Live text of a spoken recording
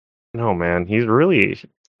No, man, he's really,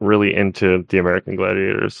 really into the American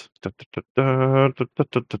Gladiators.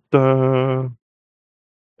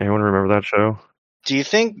 Anyone remember that show? Do you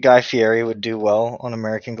think Guy Fieri would do well on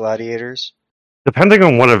American Gladiators? Depending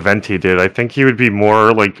on what event he did, I think he would be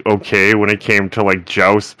more like okay when it came to like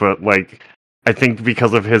joust, but like I think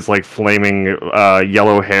because of his like flaming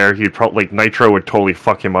yellow hair, he'd probably like Nitro would totally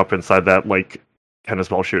fuck him up inside that like tennis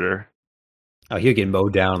ball shooter. Oh, he'd get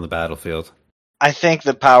mowed down on the battlefield. I think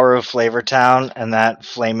the power of Flavortown and that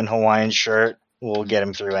flaming Hawaiian shirt will get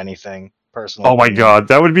him through anything. Personally. Oh my god,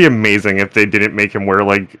 that would be amazing if they didn't make him wear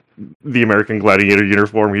like the American Gladiator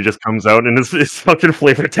uniform. He just comes out in his fucking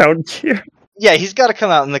Flavor Town gear. Yeah, he's got to come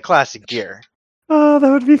out in the classic gear. Oh, that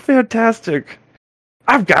would be fantastic.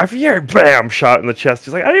 I've got Fieri, bam, shot in the chest.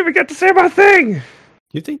 He's like, I didn't even get to say my thing. Do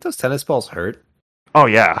you think those tennis balls hurt? Oh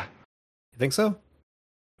yeah, You think so?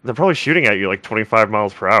 they're probably shooting at you like 25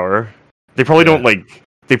 miles per hour. They probably don't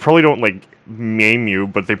like maim you,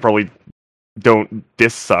 but they probably don't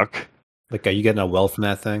suck. Like, are you getting a well from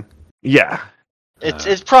that thing? Yeah.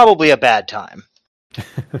 It's probably a bad time.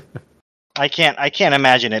 I can't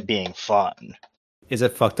imagine it being fun. Is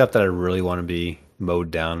it fucked up that I really want to be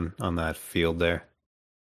mowed down on that field there?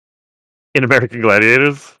 In American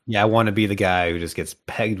Gladiators? Yeah, I want to be the guy who just gets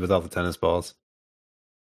pegged with all the tennis balls.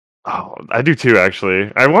 Oh, I do too,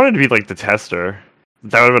 actually. I wanted to be like the tester.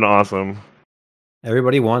 That would have been awesome.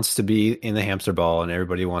 Everybody wants to be in the hamster ball, and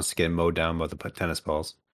everybody wants to get mowed down by the tennis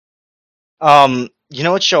balls. You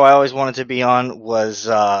know what show I always wanted to be on was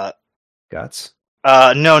Guts?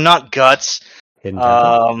 no, not Guts. Hidden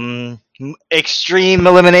Temple? Extreme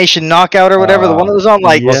Elimination Knockout or whatever. The one that was on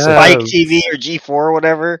like yes. Spike TV or G4 or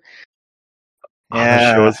whatever. Oh,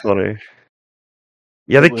 that show was funny.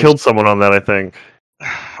 Yeah, they killed someone on that, I think.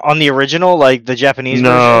 On the original, like the Japanese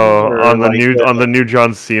version? On the new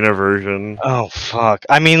John Cena version. Oh fuck.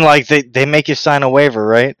 I mean, like they make you sign a waiver,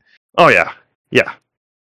 right? Oh yeah. Yeah.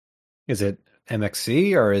 Is it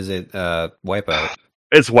MXC or is it Wipeout?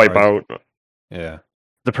 It's Wipeout. Yeah.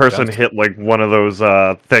 The person hit like one of those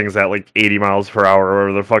things at like 80 miles per hour,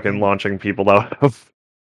 or they're fucking launching people out of.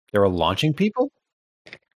 They were launching people?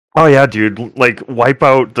 Oh yeah, dude! Like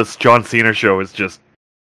Wipeout, this John Cena show is just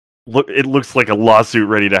it looks like a lawsuit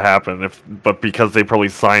ready to happen. But because they probably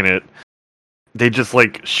sign it, they just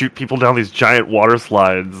like shoot people down these giant water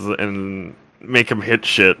slides and make them hit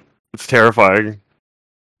shit. It's terrifying.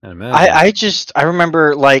 I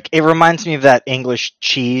remember, like, it reminds me of that English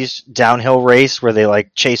cheese downhill race where they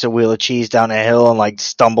like chase a wheel of cheese down a hill and like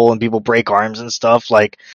stumble and people break arms and stuff.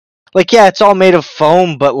 Like yeah, it's all made of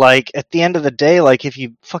foam, but like at the end of the day, like if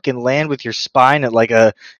you fucking land with your spine at like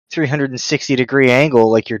a 360-degree angle,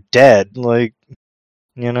 like you're dead. Like,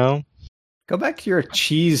 you know. Go back to your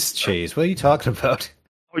cheese chase. What are you talking about?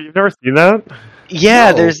 Oh, you've never seen that? Yeah,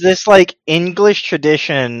 no. There's this like English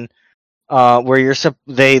tradition. Where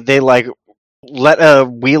they like let a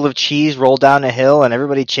wheel of cheese roll down a hill and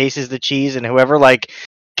everybody chases the cheese and whoever like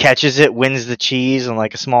catches it wins the cheese and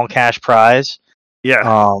like a small cash prize. Yeah.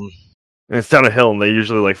 And it's down a hill and they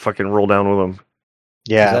usually like fucking roll down with them.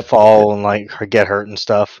 Yeah, fall and like get hurt and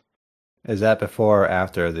stuff. Is that before or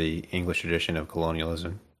after the English tradition of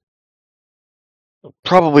colonialism?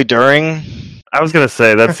 Probably during. I was gonna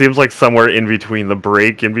say that seems like somewhere in between the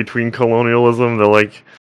break, in between colonialism. They're like,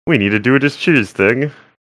 we need to do this cheese thing.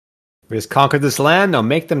 We just conquered this land, now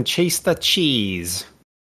make them chase the cheese.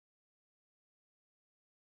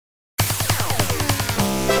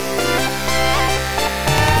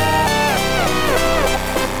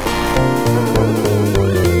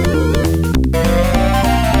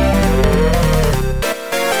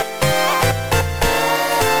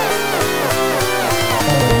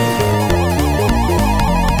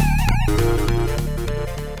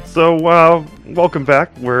 So, welcome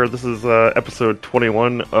back, where this is episode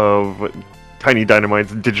 21 of Tiny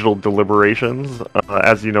Dynamite's Digital Deliberations.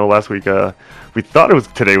 As you know, last week we thought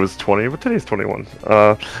today was 20, but today's 21.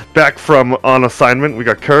 Back from on assignment, we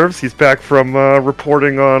got Curves. He's back from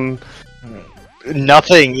reporting on...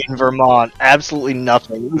 Nothing in Vermont. Absolutely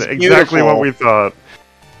nothing. Exactly what we thought.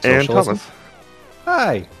 And Thomas.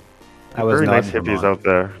 Hi. I was very nice hippies out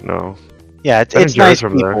there. No. Yeah, it's nice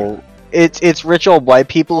people. There. It's rich old white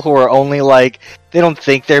people who are only like, they don't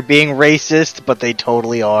think they're being racist, but they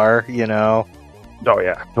totally are, you know? Oh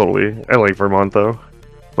yeah, totally. I like Vermont though.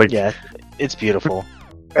 Like, yeah, it's beautiful.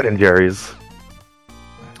 Ben and Jerry's.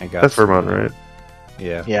 That's Vermont, right?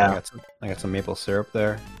 Yeah. Yeah. I got some maple syrup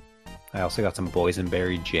there. I also got some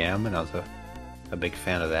boysenberry jam, and I was a big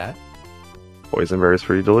fan of that. Boysenberry's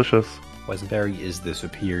pretty delicious. Boysenberry is the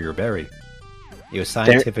superior berry. It was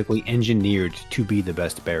scientifically engineered to be the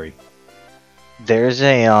best berry. There's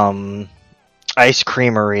a ice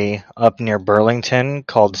creamery up near Burlington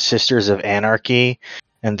called Sisters of Anarchy,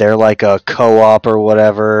 and they're like a co-op or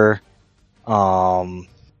whatever. And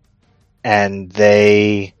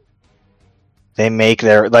they make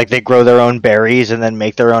they grow their own berries and then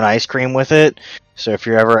make their own ice cream with it. So if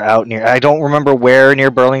you're ever out near, I don't remember where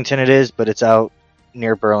near Burlington it is, but it's out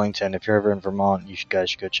near Burlington. If you're ever in Vermont,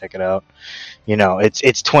 guys should go check it out.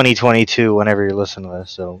 It's 2022 whenever you're listening to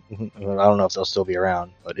this, so I don't know if they'll still be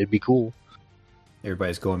around, but it'd be cool.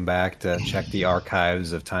 Everybody's going back to check the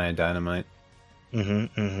archives of Tiny Dynamite.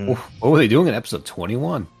 Mm-hmm. What were they doing in episode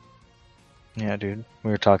 21? Yeah, dude.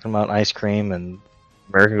 We were talking about ice cream and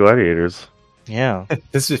American Gladiators. yeah.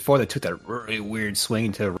 This is before they took that really weird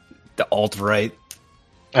swing to the alt-right.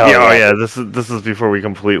 Yeah. This is before we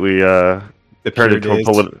completely turned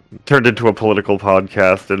into a political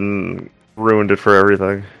podcast and ruined it for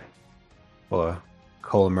everything. Well,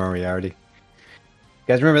 Colin Moriarty. You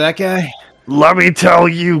guys remember that guy? Let me tell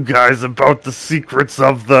you guys about the secrets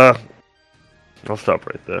of the... I'll stop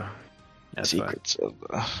right there. That's Secrets of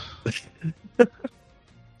the...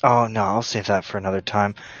 Oh no, I'll save that for another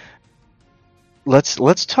time.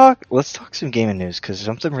 Let's talk some gaming news because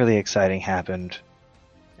something really exciting happened.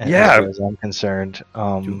 Yeah, as far as I'm concerned.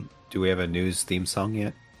 Do we have a news theme song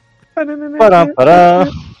yet? Ba-da-ba-da.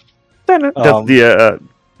 That's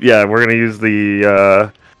yeah, we're gonna use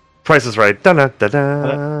the Price is Right.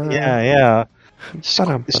 Da-da-da-da. Yeah. So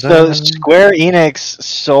Ba-da-ba-da. Square Enix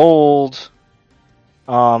sold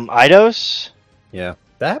Eidos. Yeah.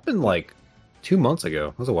 That happened like 2 months ago.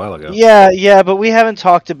 It was a while ago. Yeah, but we haven't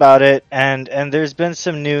talked about it, and there's been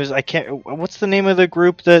some news. I can't. What's the name of the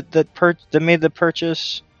group that made the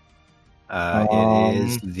purchase? It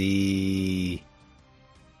is the...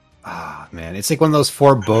 man, it's like one of those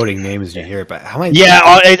foreboding names you hear. But how many?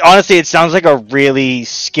 Yeah, honestly, it sounds like a really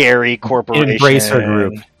scary corporation. Embracer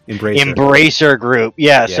Group. Embracer Group.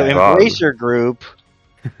 Yeah, so Embracer Group.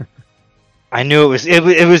 I knew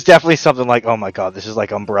it was definitely something like, oh my god, this is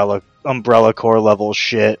like Umbrella Corps level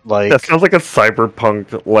shit. Like That sounds like a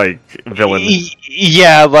cyberpunk like villain.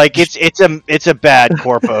 Yeah, like it's a bad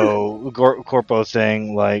corpo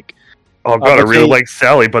thing. Like, Oh god, I really like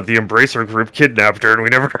Sally, but the Embracer Group kidnapped her, and we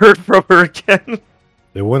never heard from her again.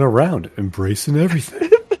 They went around embracing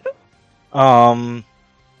everything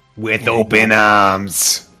with open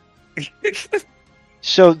arms.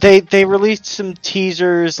 So they released some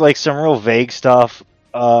teasers, like some real vague stuff.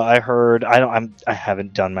 I heard. I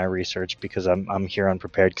haven't done my research because I'm here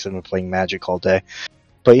unprepared because I've been playing Magic all day.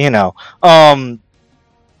 But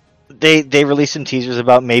they released some teasers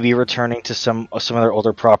about maybe returning to some of their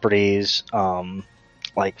older properties,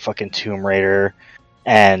 like fucking Tomb Raider,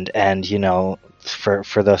 and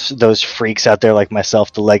for those freaks out there like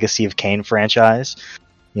myself, the Legacy of Kain franchise,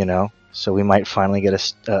 So we might finally get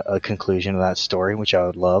a conclusion to that story, which I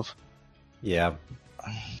would love. Yeah.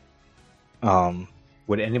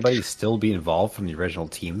 Would anybody still be involved from the original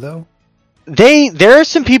team, though? There are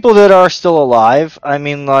some people that are still alive. I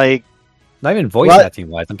mean, like, not even voice acting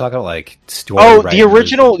wise. I'm talking like story. Oh, the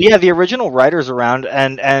original writers around,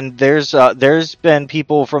 and there's been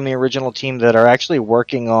people from the original team that are actually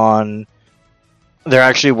working on. They're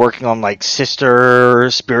actually working on like sister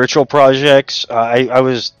spiritual projects. I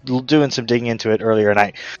was doing some digging into it earlier, and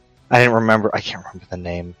I didn't remember. I can't remember the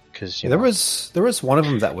name because there was one of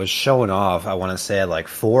them that was showing off. I want to say like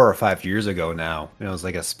 4 or 5 years ago now. It was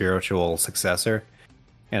like a spiritual successor,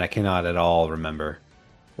 and I cannot at all remember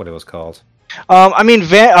what it was called. I mean,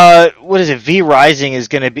 what is it? V Rising is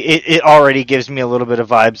going to be. It already gives me a little bit of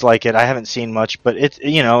vibes like it. I haven't seen much, but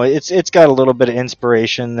it's got a little bit of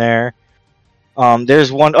inspiration there.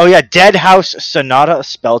 There's one, Dead House Sonata,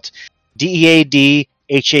 spelt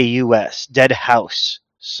Deadhaus. Dead House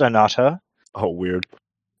Sonata. Oh, weird.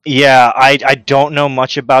 Yeah, I don't know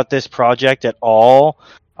much about this project at all,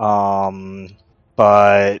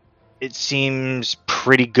 but it seems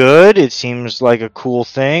pretty good. It seems like a cool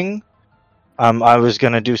thing. I was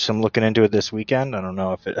gonna do some looking into it this weekend. I don't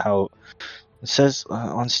know how it says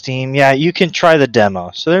on Steam. Yeah, you can try the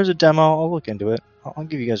demo. So there's a demo. I'll look into it. I'll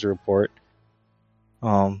give you guys a report.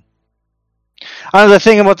 I know the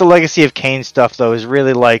thing about the Legacy of Kain stuff though is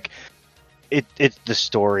really like the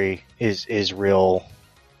story is real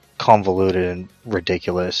convoluted and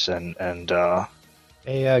ridiculous and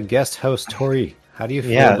Hey, guest host Tori, how do you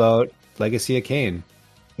feel about Legacy of Kain?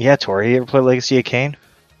 Yeah, Tori, you ever play Legacy of Kain?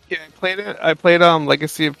 Yeah, I played it. I played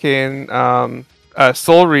Legacy of Kain,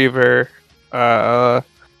 Soul Reaver,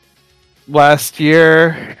 last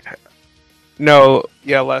year.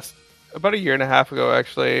 About a year and a half ago,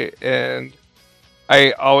 actually, and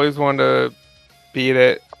I always wanted to beat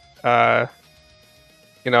it.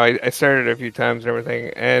 I started it a few times and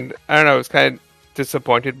everything, and I don't know, I was kind of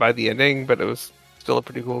disappointed by the ending, but it was still a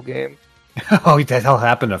pretty cool game. Oh, that all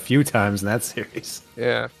happened a few times in that series.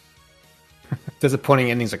 Yeah.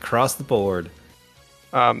 Disappointing endings across the board.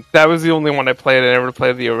 That was the only one I played. I never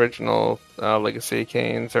played the original Legacy of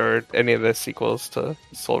Kains or any of the sequels to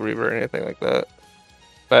Soul Reaver or anything like that.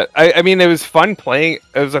 But I mean, it was fun playing.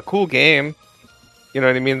 It was a cool game. You know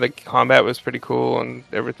what I mean? The combat was pretty cool and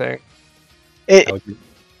everything.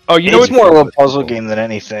 It's more of a puzzle game than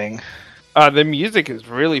anything. The music is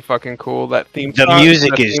really fucking cool. That theme song. The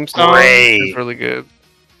music is great. It's really good.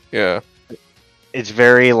 Yeah. It's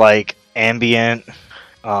very like ambient,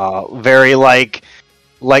 very like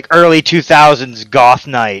early 2000s goth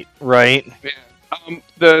night, right? Yeah.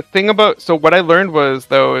 The thing about what I learned was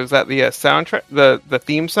that the soundtrack, the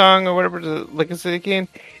theme song or whatever, like I said again,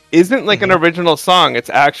 isn't like an original song. It's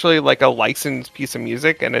actually like a licensed piece of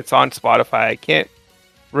music, and it's on Spotify. I can't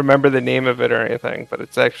remember the name of it or anything, but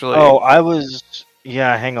it's actually.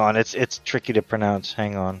 Hang on. It's tricky to pronounce.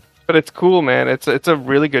 Hang on. But it's cool, man. It's a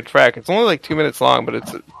really good track. It's only like 2 minutes long, but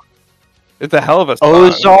it's a hell of a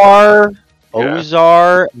song.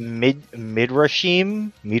 Ozar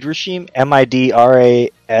Midrashim, Midrashim.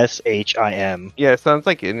 Yeah, it sounds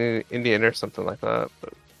like Indian or something like that.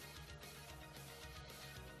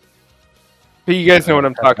 But you guys know what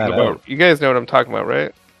I'm talking about. You guys know what I'm talking about,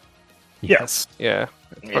 right? Yes. Yeah.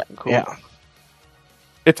 It's fucking cool. Yeah.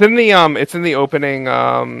 It's in the opening,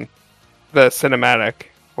 the cinematic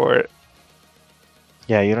for it.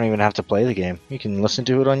 Yeah, you don't even have to play the game. You can listen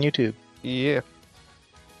to it on YouTube. Yeah.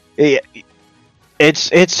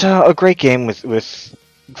 It's a great game with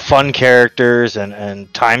fun characters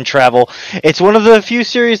and time travel. It's one of the few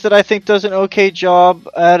series that I think does an okay job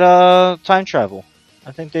at time travel.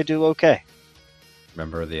 I think they do okay.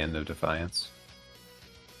 Remember the end of Defiance?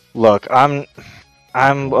 Look, I'm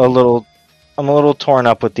a little torn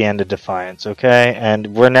up with the end of Defiance, okay? And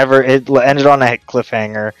it ended on a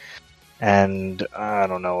cliffhanger, and I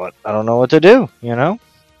don't know what to do, you know?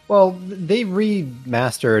 Well, they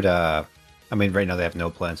remastered. I mean, right now they have no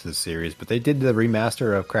plans for the series, but they did the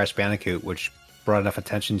remaster of Crash Bandicoot, which brought enough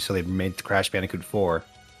attention, so they made Crash Bandicoot 4.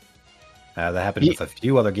 That happened with a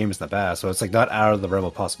few other games in the past, so it's like not out of the realm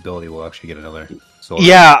of possibility we'll actually get another Soul River.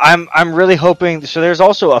 Yeah, I'm really hoping. So there's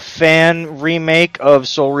also a fan remake of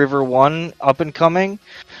Soul River 1 up and coming,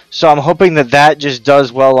 so I'm hoping that just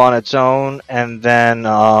does well on its own, and then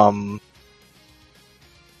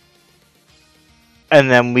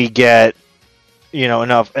we get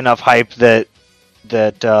enough hype that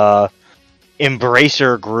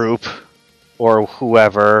Embracer Group or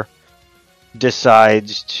whoever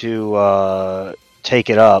decides to take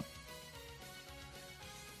it up.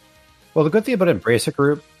 Well, the good thing about Embracer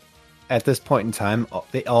Group at this point in time,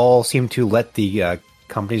 they all seem to let the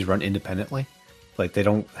companies run independently. Like they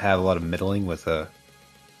don't have a lot of meddling with the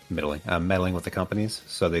companies,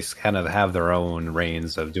 so they kind of have their own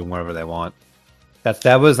reins of doing whatever they want.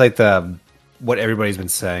 That was like what everybody's been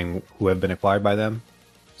saying who have been acquired by them.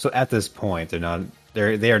 So at this point,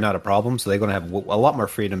 they are not a problem. So they're going to have a lot more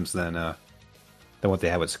freedoms than what they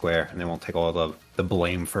have with Square, and they won't take all the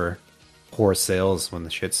blame for poor sales when the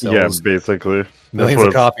shit sells. Yeah, basically millions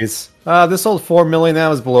of copies. This sold 4 million. That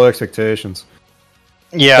was below expectations.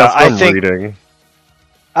 Yeah,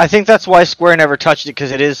 I think that's why Square never touched it,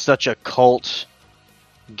 because it is such a cult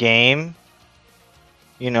game.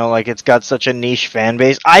 It's got such a niche fan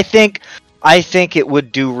base. I think it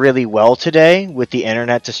would do really well today with the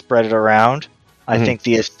internet to spread it around. I think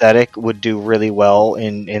the aesthetic would do really well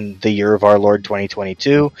in the year of our Lord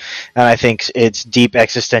 2022, and I think its deep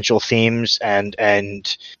existential themes and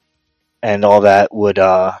all that would.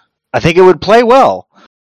 I think it would play well.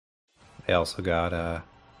 They also got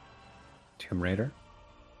Tomb Raider.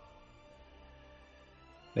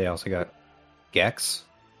 They also got Gex.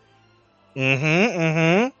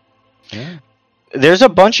 Yeah. There's a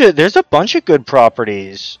bunch of good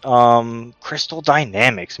properties. Crystal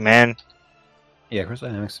Dynamics, man. Yeah, Crystal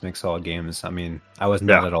Dynamics makes solid games. I mean, I was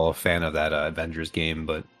not at all a fan of that Avengers game,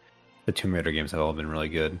 but the Tomb Raider games have all been really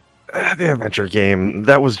good. The Adventure game,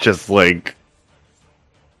 that was just like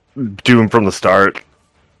Doom from the start.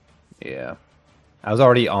 Yeah. I was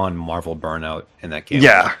already on Marvel Burnout in that game.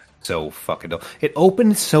 Yeah. So fucking dope. It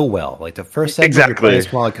opened so well. Like the first segment, you play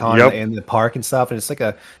Small Icon in the park and stuff, and it's like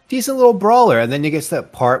a decent little brawler. And then you get to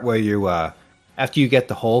that part where you, after you get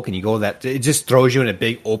the Hulk and you go it just throws you in a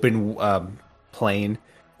big open plane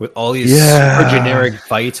with all these super generic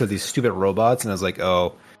fights with these stupid robots. And I was like,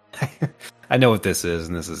 oh, I know what this is,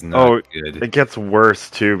 and this is not good. It gets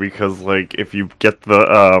worse too, because like if you get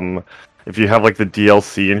the if you have like the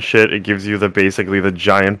DLC and shit, it gives you basically the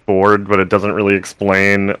giant board, but it doesn't really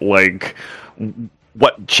explain like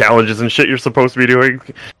what challenges and shit you're supposed to be doing.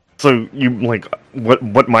 So you like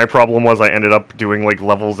what my problem was, I ended up doing like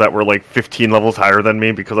levels that were like 15 levels higher than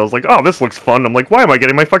me because I was like, oh, this looks fun. I'm like, why am I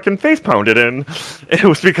getting my fucking face pounded in? And it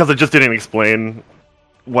was because it just didn't explain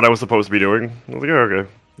what I was supposed to be doing. I was like, oh, okay,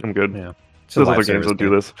 I'm good. Yeah. So other games will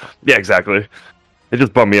do this. Yeah, exactly. It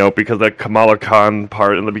just bummed me out because that Kamala Khan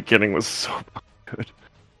part in the beginning was so good.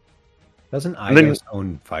 Doesn't Eidos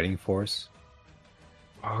own Fighting Force?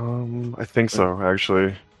 I think so,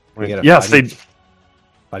 actually. Yes,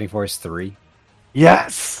 Fighting Force 3?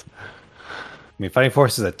 Yes! I mean, Fighting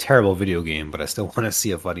Force is a terrible video game, but I still want to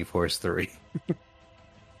see a Fighting Force 3. Can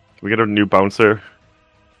we get a new bouncer?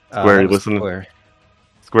 Square, you listening?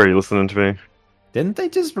 Square, you listening to me? Didn't they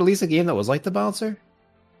just release a game that was like the bouncer?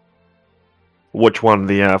 Which one?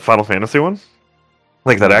 The Final Fantasy one?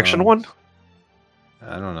 Like that action one?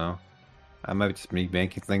 I don't know. I might just be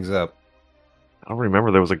making things up. I don't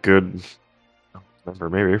remember there was a good... I don't remember,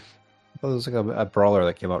 maybe. Well, there was like a brawler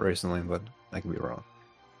that came out recently, but I could be wrong.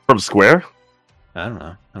 From Square? I don't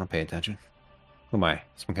know. I don't pay attention. Who am I?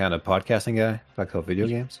 Some kind of podcasting guy? Talk about video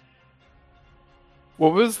games?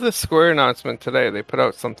 What was the Square announcement today? They put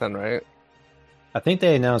out something, right? I think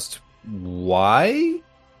they announced why.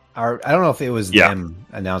 Or, I don't know if it was them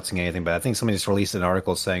announcing anything, but I think somebody just released an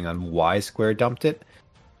article saying on why Square dumped it.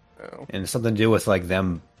 Oh. And it's something to do with like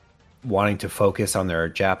them wanting to focus on their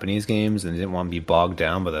Japanese games and didn't want to be bogged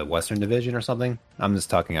down by the Western division or something. I'm just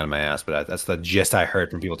talking out of my ass, but that's the gist I heard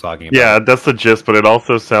from people talking about. Yeah, that's the gist, but it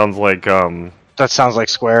also sounds like... that sounds like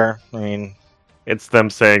Square. I mean... It's them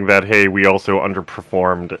saying that, hey, we also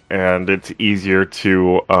underperformed, and it's easier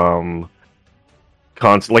to,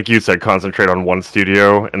 like you said, concentrate on one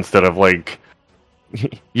studio instead of, like...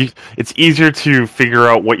 it's easier to figure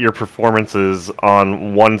out what your performance is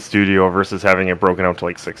on one studio versus having it broken out to,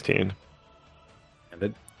 like, 16.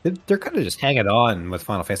 They're kind of just hanging on with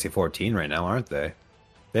Final Fantasy XIV right now, aren't they?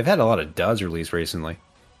 They've had a lot of duds released recently.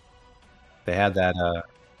 They had that,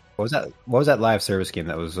 What was that live service game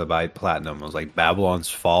that was by Platinum? It was like Babylon's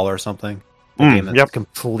Fall or something. A game that's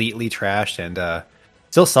completely trashed and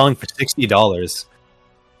still selling for $60.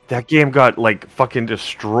 That game got like fucking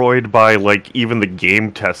destroyed by like even the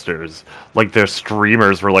game testers. Like their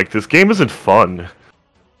streamers were like, "This game isn't fun."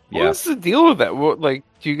 Yeah. What's the deal with that? What, like,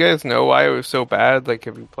 do you guys know why it was so bad? Like,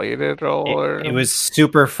 have you played it at all? Or... It was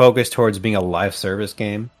super focused towards being a live service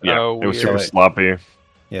game. Yeah, it was super sloppy.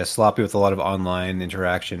 Yeah, sloppy with a lot of online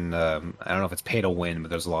interaction. I don't know if it's pay to win, but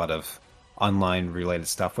there's a lot of online related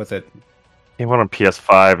stuff with it. It went on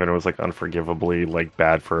PS5 and it was like unforgivably like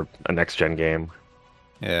bad for a next gen game.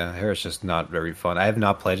 Yeah, here it's just not very fun. I have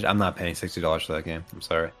not played it. I'm not paying $60 for that game. I'm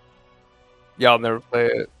sorry. Yeah, I'll never play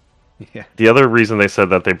it. Yeah. The other reason they said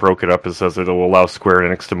that they broke it up is because it'll allow Square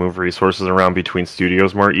Enix to move resources around between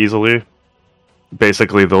studios more easily.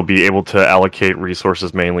 Basically, they'll be able to allocate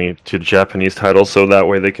resources mainly to Japanese titles, so that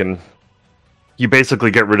way they can... You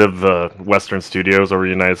basically get rid of the Western studios over the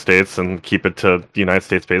United States and keep it to the United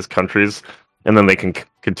States-based countries, and then they can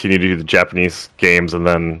continue to do the Japanese games and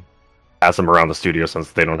then pass them around the studio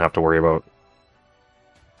since they don't have to worry about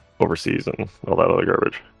overseas and all that other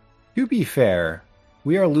garbage. To be fair,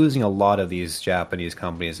 we are losing a lot of these Japanese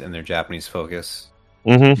companies in their Japanese focus.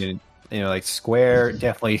 Mm-hmm. You know, like Square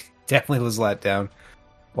definitely was let down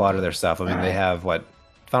a lot of their stuff. I mean, they have Final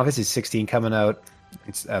Fantasy 16 coming out,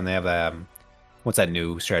 and they have what's that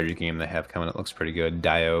new strategy game they have coming? It looks pretty good,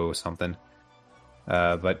 Dio something.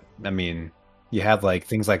 But I mean, you have like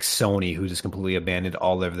things like Sony, who just completely abandoned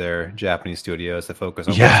all of their Japanese studios to focus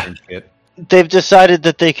on Western shit. They've decided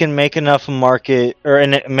that they can make enough money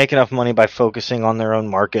by focusing on their own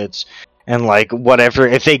markets, and like whatever.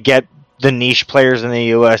 If they get the niche players in the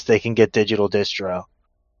US, they can get digital distro.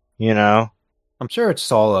 You know, I'm sure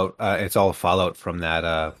it's all out. It's all fallout from that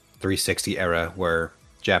 360 era where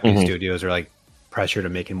Japanese studios are like pressured to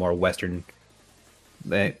making more Western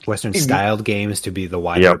styled games to be the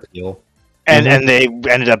wider appeal. And they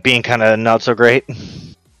ended up being kind of not so great.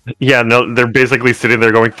 Yeah, no, they're basically sitting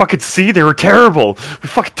there going, "Fucking see, they were terrible. We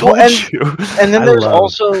fucking told you." And then there's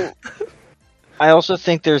also, I also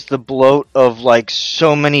think there's the bloat of like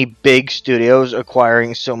so many big studios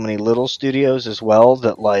acquiring so many little studios as well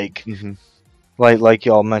that like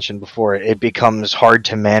y'all mentioned before, it becomes hard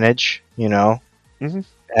to manage. You know,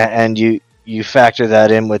 and you factor that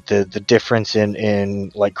in with the difference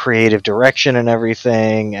in like creative direction and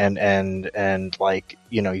everything, and like,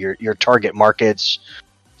 you know, your target markets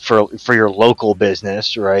for your local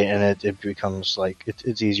business, right? And it becomes like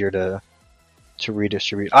it's easier to to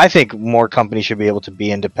redistribute. I think more companies should be able to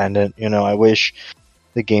be independent. I wish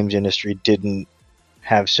the games industry didn't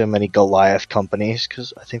have so many Goliath companies,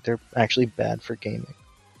 because I think they're actually bad for gaming.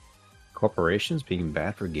 Corporations being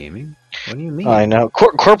bad for gaming? What do you mean? I know.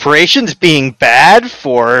 Corporations being bad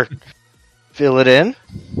for... Fill it in.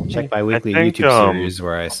 Check my weekly YouTube series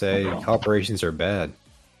where I say corporations are bad.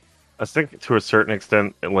 I think to a certain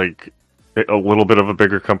extent, like, a little bit of a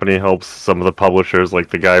bigger company helps some of the publishers, like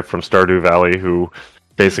the guy from Stardew Valley who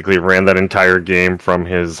basically ran that entire game from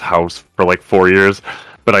his house for like 4 years.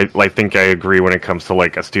 But I think I agree when it comes to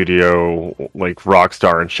like a studio like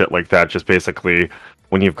Rockstar and shit like that. Just basically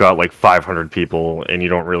when you've got like 500 people and you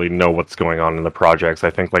don't really know what's going on in the projects, I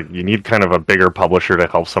think like you need kind of a bigger publisher to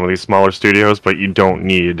help some of these smaller studios, but you don't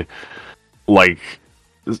need like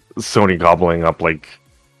Sony gobbling up like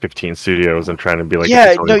 15 studios and trying to be like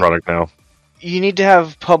a Sony product now. You need to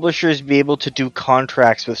have publishers be able to do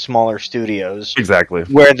contracts with smaller studios. Exactly.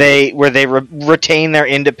 Where they retain their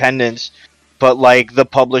independence, but like the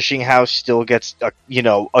publishing house still gets a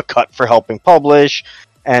cut for helping publish,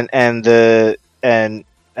 and the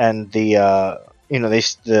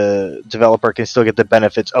developer can still get the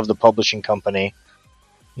benefits of the publishing company.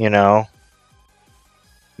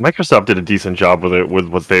 Microsoft did a decent job with it with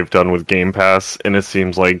what they've done with Game Pass, and it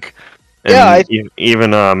seems like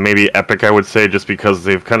even maybe Epic, I would say, just because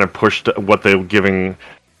they've kind of pushed what they're giving,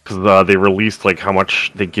 because they released like how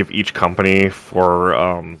much they give each company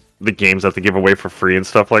for the games that they give away for free and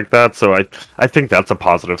stuff like that. So I think that's a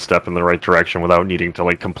positive step in the right direction without needing to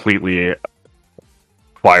like completely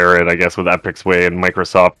acquire it, I guess, with Epic's way and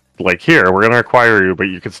Microsoft like, here, we're gonna acquire you, but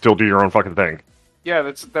you can still do your own fucking thing. Yeah,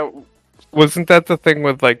 that wasn't that the thing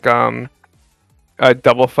with like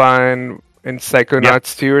Double Fine and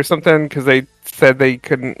Psychonauts 2 or something, because they said they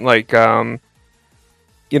couldn't like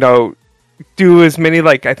do as many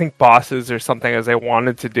like I think bosses or something as they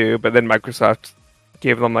wanted to do, but then Microsoft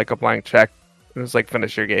gave them like a blank check. It was like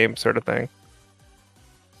finish your game sort of thing.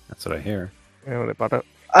 That's what I hear. Yeah, when they bought it.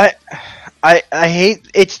 I hate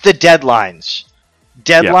it's the deadlines.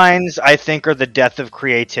 Deadlines, I think, are the death of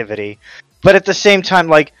creativity. But at the same time,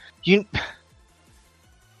 like you.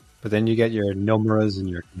 But then you get your Nomura's and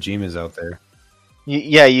your Kojimas out there.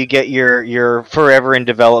 You get your forever in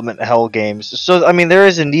development hell games. So I mean, there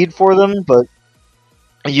is a need for them, but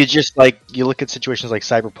you just you look at situations like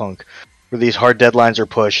Cyberpunk, where these hard deadlines are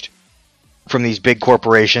pushed from these big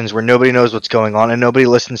corporations, where nobody knows what's going on and nobody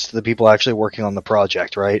listens to the people actually working on the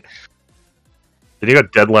project, right? Then you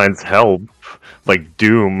got deadlines hell, like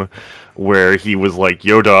Doom, where he was like,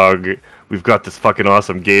 "Yo, dog, we've got this fucking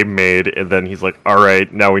awesome game made," and then he's like, "All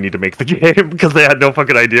right, now we need to make the game," because they had no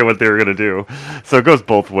fucking idea what they were gonna do. So it goes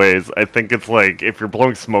both ways. I think it's like if you're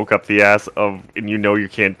blowing smoke up the ass and you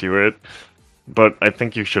can't do it, but I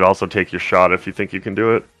think you should also take your shot if you think you can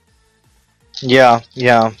do it. Yeah.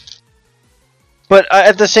 But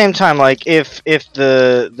at the same time, like if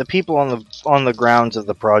the people on the grounds of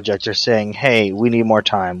the project are saying, "Hey, we need more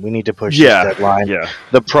time. We need to push this deadline.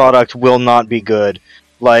 The product will not be good."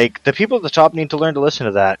 Like the people at the top need to learn to listen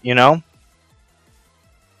to that,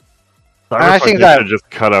 I think that should just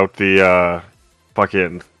cut out the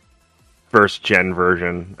fucking first gen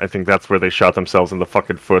version. I think that's where they shot themselves in the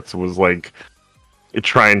fucking foot. Was like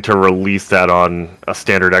trying to release that on a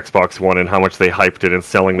standard Xbox One and how much they hyped it and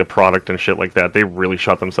selling the product and shit like that. They really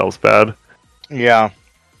shot themselves bad. Yeah,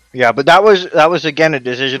 but that was again a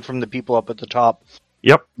decision from the people up at the top.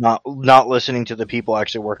 Yep. Not listening to the people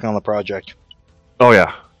actually working on the project. Oh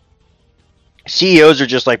yeah. CEOs are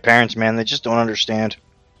just like parents, man. They just don't understand.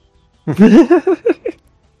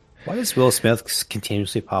 Why does Will Smith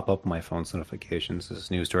continuously pop up on my phone's notifications?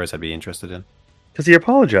 This news stories I'd be interested in. Because he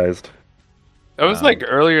apologized. That was like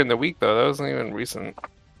earlier in the week, though. That wasn't even recent.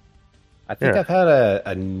 I think I've had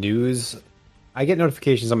a news... I get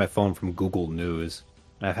notifications on my phone from Google News.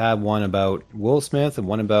 I've had one about Will Smith and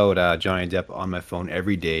one about Johnny Depp on my phone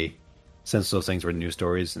every day since those things were news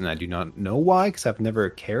stories, and I do not know why, because I've never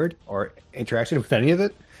cared or interacted with any of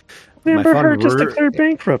it. Amber Heard just declared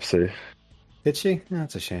bankruptcy. Did she? Oh,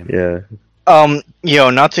 that's a shame. Yeah.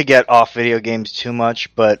 Not to get off video games too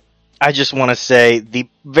much, but I just want to say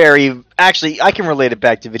I can relate it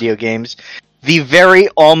back to video games. The very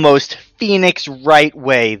almost Phoenix Wright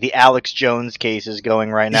way the Alex Jones case is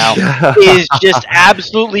going right now is just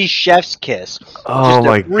absolutely chef's kiss. Oh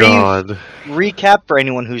my god. Recap for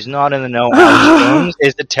anyone who's not in the know, Alex Jones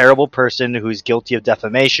is a terrible person who's guilty of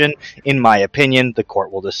defamation. In my opinion, the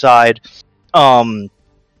court will decide. And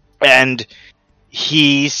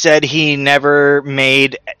he said he never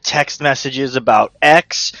made text messages about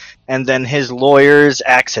X, and then his lawyers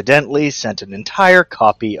accidentally sent an entire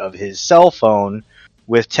copy of his cell phone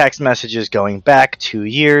with text messages going back 2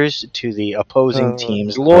 years to the opposing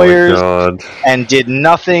team's lawyers, and did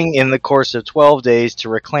nothing in the course of 12 days to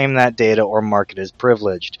reclaim that data or mark it as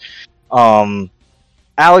privileged.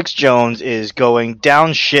 Alex Jones is going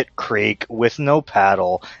down shit creek with no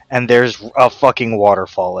paddle, and there's a fucking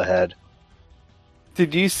waterfall ahead.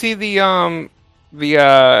 Did you see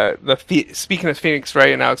speaking of Phoenix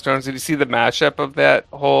Wright and Alex Jones, did you see the mashup of that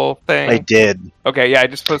whole thing? I did. Okay, yeah, I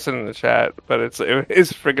just posted it in the chat, but it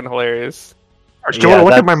is freaking hilarious. Do you want to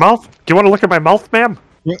look at my mouth? Do you want to look at my mouth, ma'am?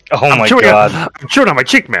 Oh my god! I'm chewing on my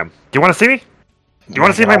cheek, ma'am. Do you want to see me? Do you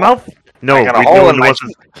want to see my mouth? No, I got a hole in my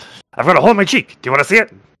cheek. I've got a hole in my cheek. Do you want to see it?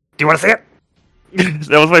 Do you want to see it?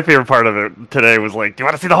 That was my favorite part of it today. Was like, do you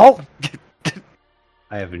want to see the hole?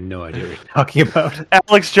 I have no idea what you're talking about.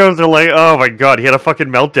 Alex Jones are like, oh my god, he had a fucking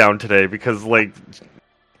meltdown today because like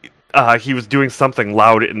he was doing something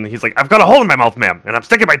loud and he's like, I've got a hole in my mouth, ma'am, and I'm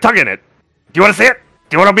sticking my tongue in it. Do you want to see it?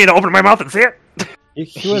 Do you want me to open my mouth and see it?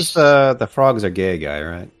 He was the frogs are gay guy,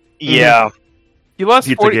 right? Yeah. He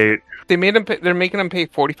lost 40. They made him. They're making him pay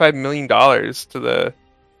 $45 million to the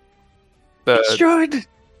should.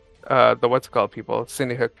 The what's it called people,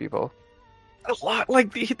 Cindy Hook people. A lot,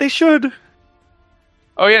 like they should.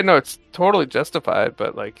 Oh yeah, no, it's totally justified,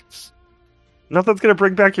 but like, nothing's gonna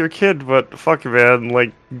bring back your kid, but fuck, man,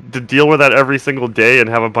 like to deal with that every single day and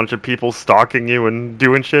have a bunch of people stalking you and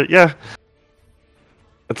doing shit. Yeah,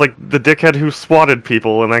 it's like the dickhead who swatted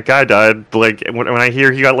people and that guy died. Like when I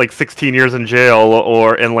hear he got like 16 years in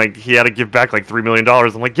jail, and like he had to give back like $3 million,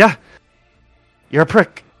 I'm like, yeah, you're a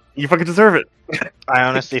prick. You fucking deserve it. I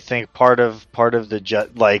honestly think part of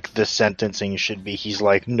the sentencing should be he's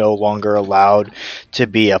like no longer allowed to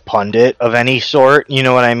be a pundit of any sort. You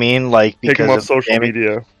know what I mean? Like because take him off social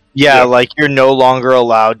media. Yeah, like you're no longer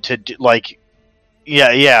allowed to do, like,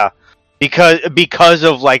 yeah, because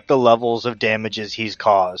of like the levels of damages he's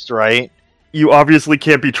caused, right? You obviously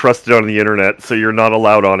can't be trusted on the internet, so you're not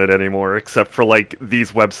allowed on it anymore, except for like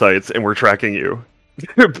these websites, and we're tracking you.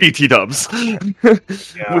 BT Dubs.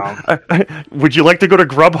 Yeah. Would you like to go to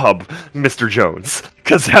Grubhub, Mr. Jones?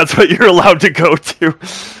 Because that's what you're allowed to go to.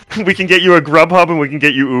 We can get you a Grubhub and we can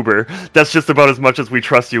get you Uber. That's just about as much as we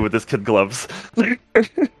trust you with this kid gloves.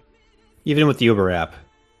 Even with the Uber app,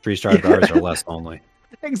 3-star bars are less only.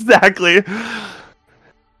 Exactly.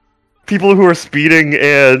 People who are speeding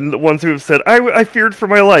and ones who have said, I feared for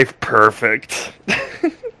my life. Perfect.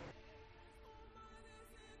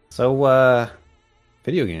 So,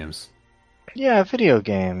 video games. Yeah, video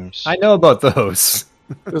games. I know about those.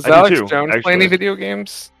 Does Alex Jones play any video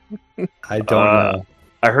games? I don't know.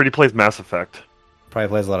 I heard he plays Mass Effect. Probably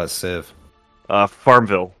plays a lot of Civ.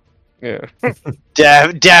 Farmville. Yeah.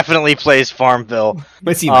 Definitely plays Farmville.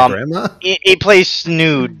 Might see my grandma. He plays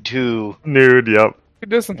Snood too. Snood, yep. He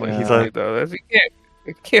doesn't play Snood though.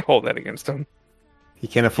 You can't hold that against him. He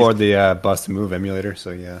can't afford the Bust Move emulator, so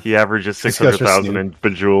yeah. He averages 600,000 in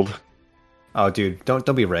Bejeweled. Oh, dude,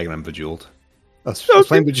 don't be ragging on Bejeweled. I was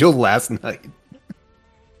playing Bejeweled last night.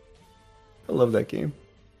 I love that game.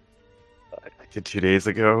 I did 2 days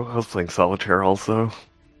ago. I was playing Solitaire also.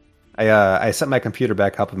 I set my computer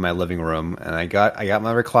back up in my living room, and I got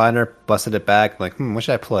my recliner, busted it back. I'm like, what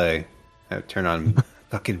should I play? I turn on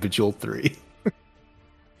fucking Bejeweled 3.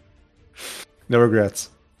 No regrets.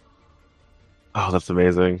 Oh, that's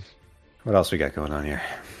amazing. What else we got going on here?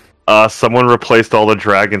 Someone replaced all the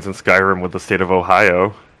dragons in Skyrim with the state of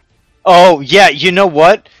Ohio. Oh, yeah, you know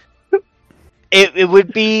what? It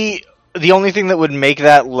would be... The only thing that would make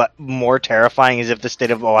that more terrifying is if the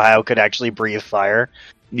state of Ohio could actually breathe fire.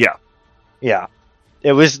 Yeah. Yeah.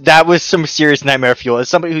 That was some serious nightmare fuel. As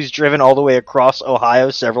somebody who's driven all the way across Ohio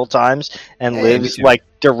several times and lives, like,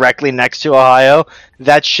 directly next to Ohio,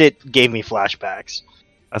 that shit gave me flashbacks.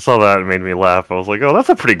 I saw that and it made me laugh. I was like, oh, that's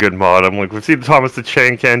a pretty good mod. I'm like, we've seen Thomas the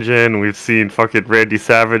Tank Engine, we've seen fucking Randy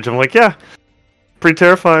Savage. I'm like, yeah, pretty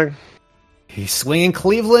terrifying. He's swinging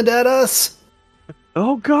Cleveland at us.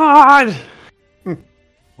 Oh, God.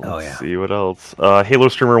 Let's see what else. Halo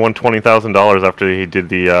streamer won $20,000 after he did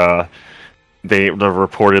the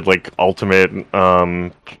reported, like, ultimate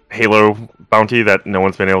Halo bounty that no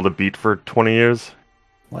one's been able to beat for 20 years.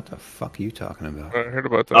 What the fuck are you talking about? I heard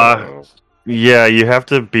about that. Yeah, you have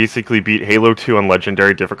to basically beat Halo 2 on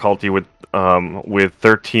Legendary difficulty with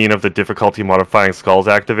 13 of the difficulty modifying skulls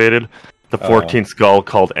activated. The 14th skull,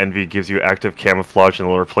 called Envy, gives you active camouflage in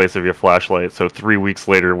the lower place of your flashlight. So 3 weeks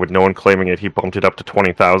later, with no one claiming it, he bumped it up to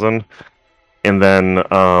 20,000. And then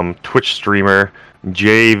Twitch streamer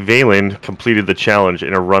Jay Valen completed the challenge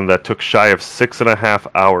in a run that took shy of 6.5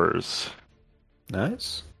 hours.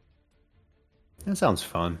 Nice. That sounds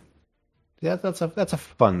fun. Yeah, that's a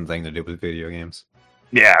fun thing to do with video games.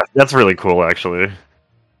 Yeah, that's really cool, actually.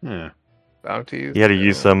 Yeah. Bounties. You had to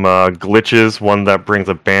use some glitches, one that brings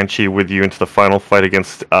a Banshee with you into the final fight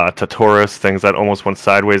against Tatoris, things that almost went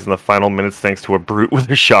sideways in the final minutes thanks to a brute with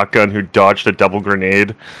a shotgun who dodged a double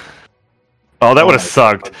grenade. Oh, that would have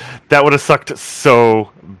sucked. That would have sucked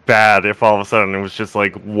so bad if all of a sudden it was just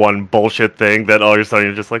like one bullshit thing that all of a sudden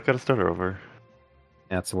you're just like, gotta start over.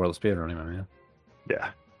 Yeah, it's the world of speedrunning, man. Yeah,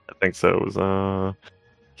 I think so. It was,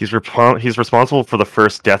 he's responsible for the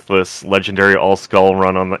first Deathless Legendary All-Skull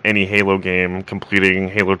run on any Halo game, completing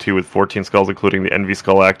Halo 2 with 14 skulls, including the Envy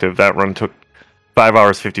Skull active. That run took 5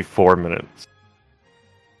 hours, 54 minutes.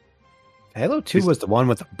 Halo 2 was the one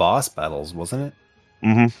with the boss battles, wasn't it?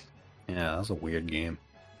 Mm-hmm. Yeah, that was a weird game.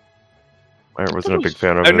 I wasn't a big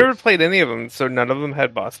fan of it. I've never played any of them, so none of them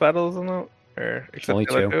had boss battles in them? Or except Only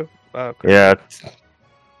Halo 2. 2? Oh, yeah.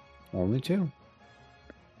 Only 2.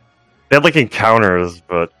 They had like encounters,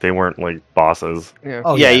 but they weren't like bosses. Yeah.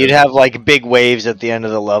 Oh, yeah, you'd have like big waves at the end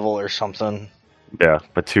of the level or something. Yeah,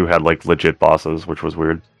 but 2 had like legit bosses, which was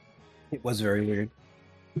weird. It was very weird.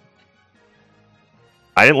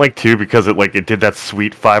 I didn't like 2 because it did that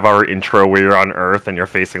sweet 5-hour intro where you're on Earth and you're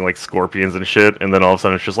facing like scorpions and shit, and then all of a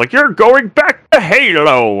sudden it's just like, you're going back to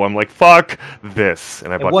Halo. I'm like, fuck this,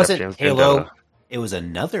 and I bought It wasn't Def Jam's Halo. Vendetta. It was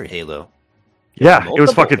another Halo. Yeah, it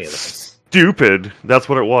was fucking Halos. stupid. That's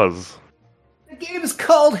what it was. The game is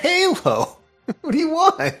called Halo. What do you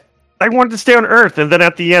want? I wanted to stay on Earth, and then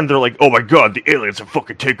at the end they're like, oh my god, the aliens have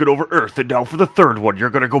fucking taken over Earth, and now for the third one you're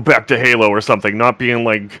gonna go back to Halo or something, not being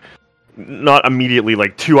like, not immediately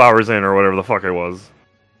like 2 hours in or whatever the fuck it was.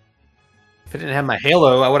 If I didn't have my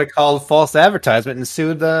Halo, I would have called false advertisement and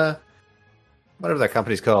sued the whatever that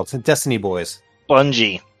company's called, Destiny Boys.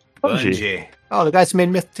 Bungie. Oh, the guys who made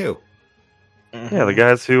Myth 2. Yeah, the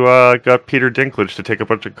guys who got Peter Dinklage to take a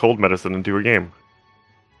bunch of cold medicine and do a game.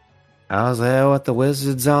 I was there with the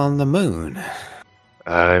wizards on the moon.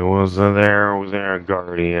 I was there with their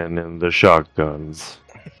guardian and the shotguns.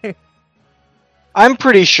 I'm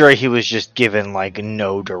pretty sure he was just given like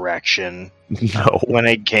no direction No. when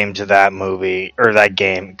it came to that movie or that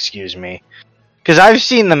game, excuse me. Because I've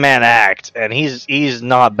seen the man act, and he's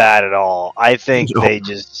not bad at all. I think they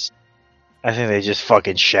just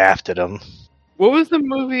fucking shafted him. What was the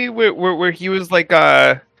movie where he was like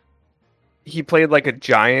he played like a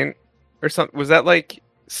giant or something? Was that like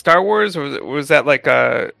Star Wars, or was that like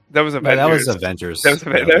that was Avengers? No, that was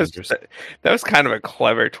Avengers. That was kind of a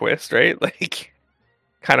clever twist, right? Like,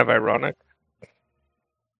 kind of ironic.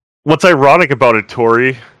 What's ironic about it,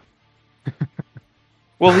 Tori?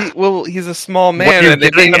 Well, he's a small man, and they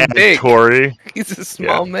made him big. Tori? He's a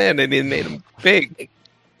small man, and they made him big.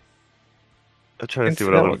 I'm trying to see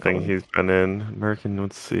what other thing he's been in.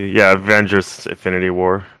 Let's see. Yeah, Avengers Infinity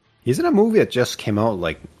War. He's in a movie that just came out,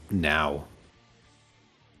 like, now.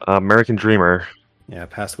 American Dreamer. Yeah,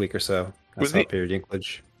 past week or so. I saw Peter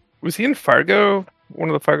Dinklage. Was he in Fargo? One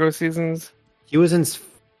of the Fargo seasons? He was in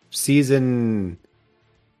season...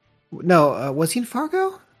 No, was he in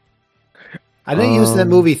Fargo? I know he was in that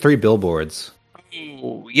movie 3 Billboards.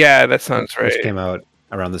 Oh, yeah, that sounds right. Which came out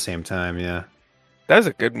around the same time, yeah. That was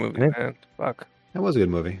a good movie, man. Fuck. That was a good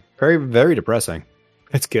movie. Very, very depressing.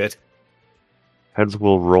 It's good. Heads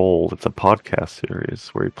Will Roll. It's a podcast series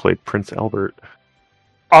where he played Prince Albert.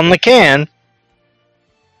 On the can.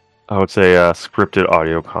 Oh, it's a scripted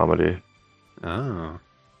audio comedy. Oh.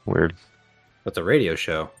 Weird. What's a radio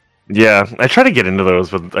show? Yeah, I try to get into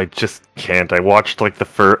those, but I just can't. I watched like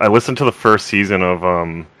I listened to the first season of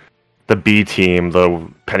the B Team, the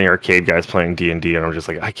Penny Arcade guys playing D&D, and I'm just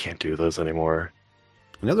like, I can't do this anymore.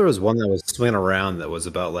 I know there was one that was swinging around that was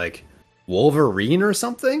about like Wolverine or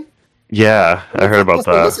something. Yeah, I heard about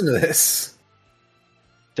that. Listen to this.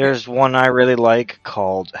 There's one I really like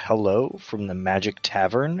called Hello from the Magic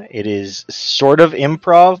Tavern. It is sort of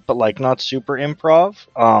improv, but like not super improv.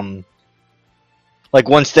 Like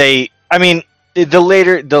once the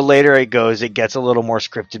later it goes, it gets a little more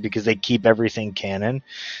scripted because they keep everything canon.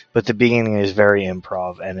 But the beginning is very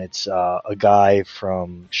improv, and it's a guy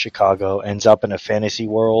from Chicago ends up in a fantasy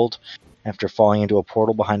world after falling into a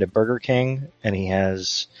portal behind a Burger King, and he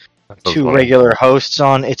has two regular hosts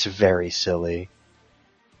on. It's very silly.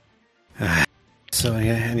 So,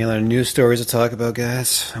 any other news stories to talk about,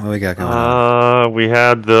 guys? What we got going on? We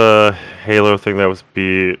had the Halo thing that was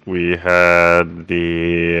beat. We had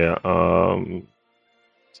the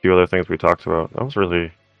few other things we talked about. That was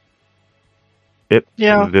really it.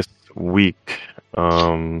 This week.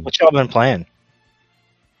 What y'all been playing?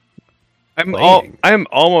 I'm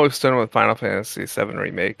almost done with Final Fantasy VII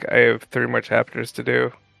Remake. I have 3 more chapters to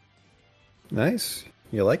do. Nice.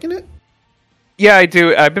 You liking it? Yeah, I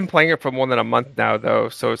do. I've been playing it for more than a month now, though,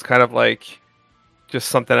 so it's kind of like just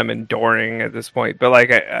something I'm enduring at this point. But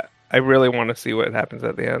like, I really want to see what happens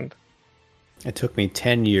at the end. It took me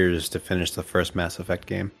 10 years to finish the first Mass Effect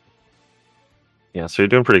game. Yeah, so you're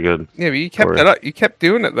doing pretty good. Yeah, but you kept it up. You kept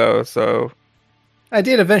doing it though, so I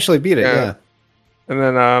did eventually beat it. Yeah. And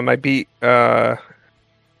then I beat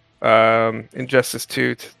Injustice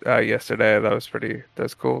 2 yesterday. That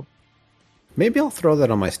was cool. Maybe I'll throw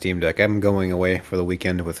that on my Steam Deck. I'm going away for the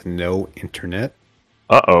weekend with no internet.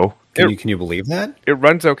 Uh-oh. Can you believe that? It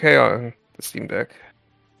runs okay on the Steam Deck.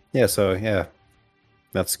 Yeah, so yeah.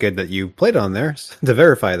 That's good that you played on there to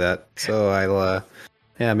verify that. So I'll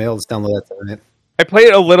maybe I'll just download that tonight. I played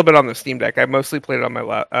it a little bit on the Steam Deck. I mostly played it on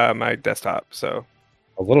my my desktop, so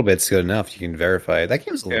a little bit's good enough. You can verify it. That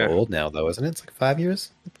game's a little old now, though, isn't it? It's like 5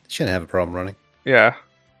 years. You shouldn't have a problem running. Yeah.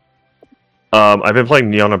 I've been playing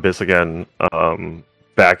Neon Abyss again,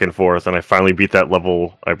 back and forth, and I finally beat that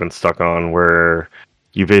level I've been stuck on where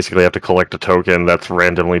you basically have to collect a token that's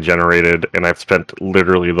randomly generated, and I've spent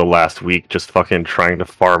literally the last week just fucking trying to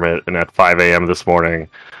farm it, and at 5 a.m. this morning,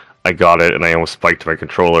 I got it, and I almost spiked my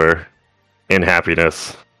controller in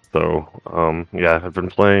happiness. So, yeah, I've been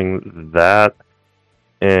playing that,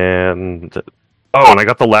 and I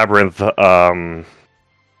got the Labyrinth, for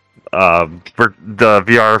the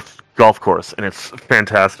VR golf course, and it's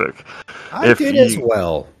fantastic. I did as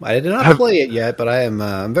well. I did not play it yet, but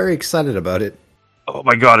I'm very excited about it. Oh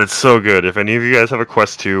my god, it's so good. If any of you guys have a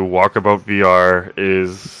Quest 2, Walkabout VR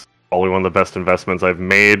is probably one of the best investments I've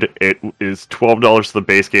made. It is $12 for the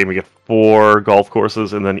base game. You get 4 golf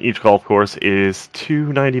courses, and then each golf course is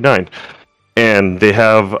 $2.99. And they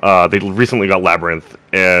have they recently got Labyrinth,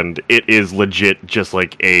 and it is legit just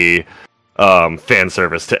like a fan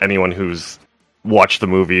service to anyone who's watched the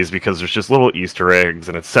movies, because there's just little Easter eggs,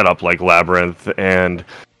 and it's set up like Labyrinth, and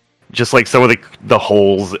just like some of the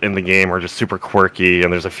holes in the game are just super quirky,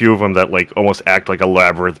 and there's a few of them that like almost act like a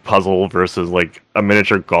Labyrinth puzzle versus like a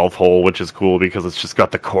miniature golf hole, which is cool because it's just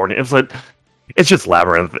got the corner. It's just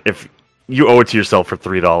Labyrinth. If you owe it to yourself for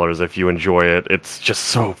 $3, if you enjoy it, it's just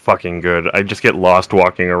so fucking good. I just get lost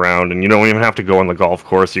walking around, and you don't even have to go on the golf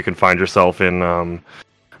course. You can find yourself in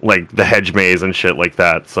like the hedge maze and shit like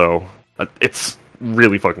that. So it's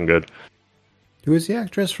really fucking good. Who is the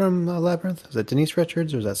actress from Labyrinth? Is that Denise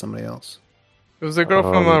Richards, or is that somebody else? It was the girl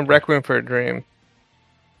from Requiem for a Dream.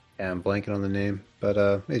 Yeah, I'm blanking on the name.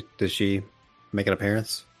 But does she make an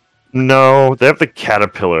appearance? No, they have the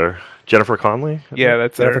caterpillar. Jennifer Connelly? Yeah,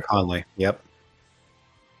 that's Jennifer Connelly. Yep.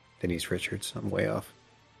 Denise Richards. I'm way off.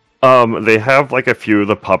 They have like a few of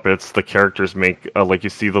the puppets. The characters make like you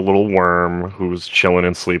see the little worm who's chilling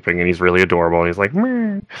and sleeping, and he's really adorable. And he's like,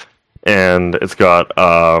 meh. And it's got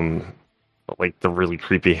like the really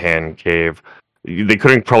creepy hand cave. They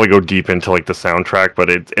couldn't probably go deep into like the soundtrack, but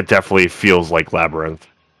it definitely feels like Labyrinth.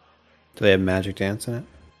 Do they have Magic Dance in it?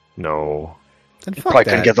 No. Then fuck probably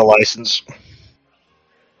couldn't get the license.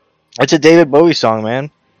 It's a David Bowie song,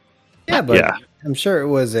 man. Yeah, but yeah. I'm sure it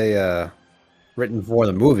was written for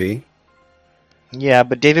the movie. Yeah,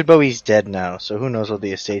 but David Bowie's dead now, so who knows what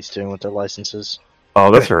the estate's doing with their licenses.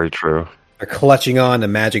 Oh, that's very true. They're clutching on to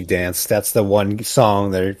Magic Dance. That's the one song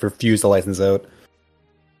they refused to license out.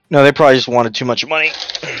 No, they probably just wanted too much money.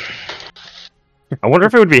 I wonder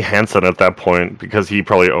if it would be Hanson at that point, because he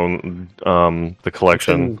probably owned the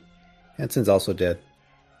collection. Hanson's also dead.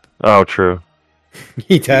 Oh, true.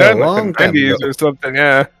 He died a long time ago. Or something,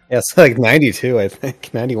 yeah. Yeah, it's like 92, I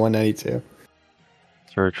think. 91, 92.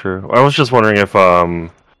 That's very true. I was just wondering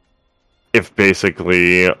if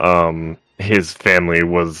basically his family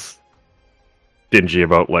was stingy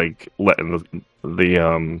about like letting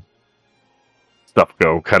the stuff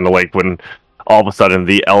go, kind of like when all of a sudden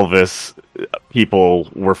the Elvis people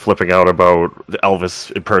were flipping out about the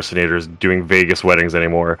Elvis impersonators doing Vegas weddings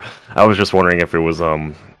anymore. I was just wondering if it was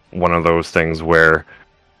one of those things where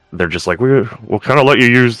they're just like, we'll kind of let you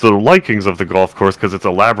use the likings of the golf course because it's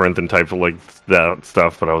a labyrinth and type of like that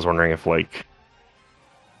stuff. But I was wondering if like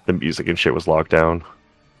the music and shit was locked down.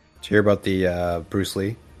 Did you hear about the Bruce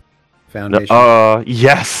Lee Foundation?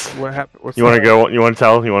 Yes. What happened? You want to go? You want to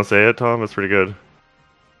tell? You want to say it, Tom? It's pretty good.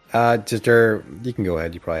 You can go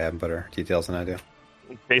ahead. You probably have better details than I do.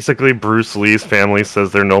 Basically, Bruce Lee's family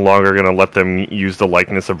says they're no longer going to let them use the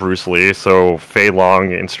likeness of Bruce Lee. So Fei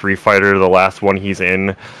Long in Street Fighter, the last one he's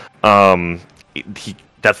in,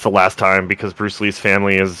 that's the last time, because Bruce Lee's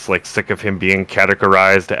family is like sick of him being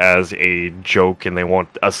categorized as a joke, and they want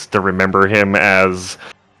us to remember him as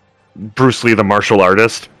Bruce Lee, the martial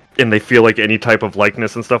artist. And they feel like any type of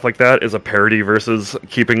likeness and stuff like that is a parody versus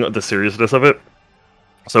keeping the seriousness of it.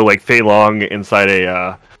 So like Fei Long inside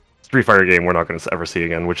a Street Fighter game, we're not going to ever see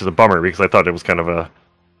again, which is a bummer because I thought it was kind of a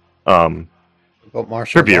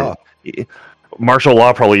martial law. Martial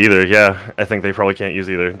law probably either. Yeah, I think they probably can't use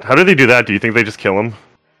either. How do they do that? Do you think they just kill him?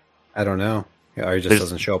 I don't know. Or he just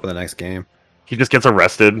doesn't show up in the next game. He just gets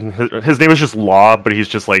arrested. His name is just Law, but he's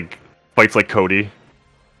just like fights like Cody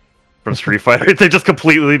from Street Fighter. They just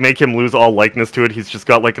completely make him lose all likeness to it. He's just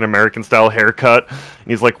got like an American style haircut. And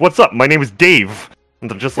he's like, "What's up? My name is Dave." And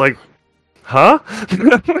they're just like, "Huh?"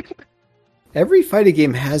 Every fighting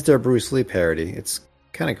game has their Bruce Lee parody. It's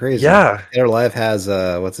kind of crazy. Yeah. Dead or Alive has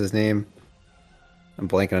what's his name? I'm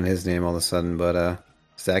blanking on his name all of a sudden, but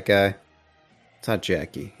it's that guy. It's not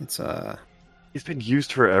Jackie. It's He's been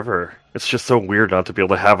used forever. It's just so weird not to be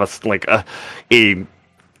able to have a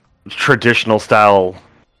traditional style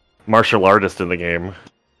martial artist in the game.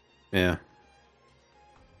 Yeah.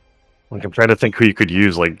 Like I'm trying to think who you could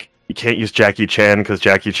use. Like you can't use Jackie Chan because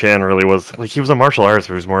Jackie Chan really was like he was a martial artist,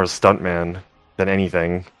 but he was more a stuntman than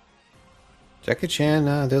anything. Jackie Chan.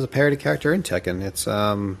 There's a parody character in Tekken. It's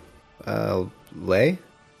Lei.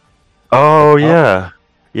 Oh yeah.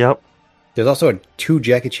 Yep. There's also 2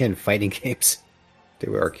 Jackie Chan fighting games. They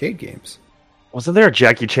were arcade games. Wasn't there a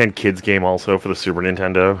Jackie Chan kids game also for the Super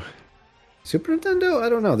Nintendo? Super Nintendo? I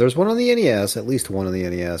don't know. There's one on the NES, at least one on the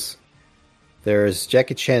NES. There's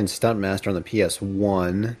Jackie Chan Stuntmaster on the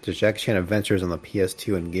PS1. There's Jackie Chan Adventures on the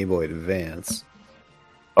PS2 and Game Boy Advance.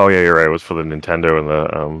 Oh yeah, you're right. It was for the Nintendo and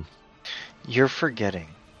the You're forgetting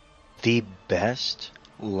the best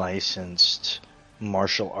licensed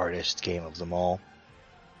martial artist game of them all.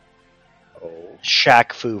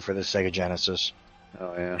 Shaq Fu for the Sega Genesis.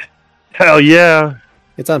 Oh yeah. Hell yeah.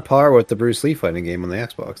 It's on par with the Bruce Lee fighting game on the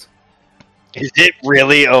Xbox. Is it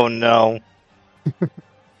really? Oh no.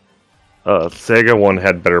 Sega one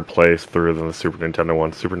had better plays through than the Super Nintendo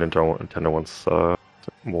one. Super Nintendo one sucked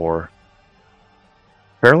more.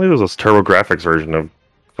 Apparently there was a TurboGrafx version of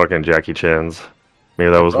fucking Jackie Chan's. Maybe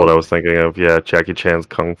that was what I was thinking of. Yeah, Jackie Chan's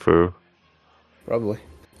Kung Fu. Probably.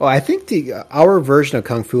 Well, I think our version of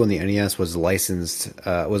Kung Fu on the NES was licensed.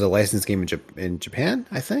 Was a licensed game in Japan.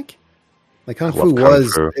 I think. Like Kung Fu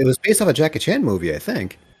it was based off a Jackie Chan movie, I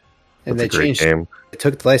think. And That's they changed. They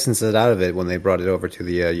took the licenses out of it when they brought it over to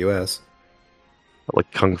the US. I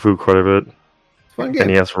like Kung Fu quite a bit. It's fun game.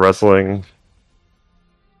 NES wrestling.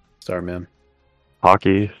 Starman.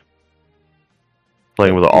 Hockey.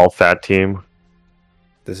 Playing with an all-fat team.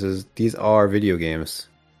 These are video games.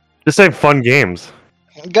 Just saying fun games.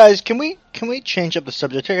 Guys, can we change up the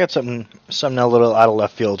subject? I got something a little out of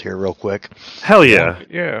left field here, real quick. Hell yeah!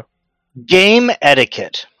 Yeah. Game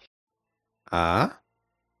etiquette. Oh.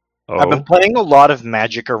 I've been playing a lot of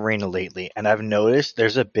Magic Arena lately, and I've noticed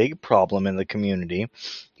there's a big problem in the community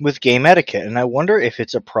with game etiquette, and I wonder if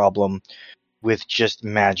it's a problem with just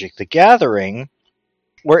Magic the Gathering,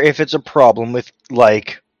 or if it's a problem with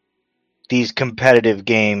like these competitive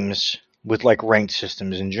games with like ranked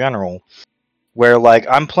systems in general. Where, like,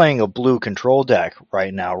 I'm playing a blue control deck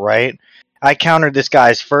right now, right? I countered this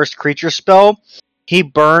guy's first creature spell. He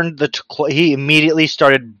burned he immediately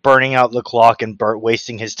started burning out the clock and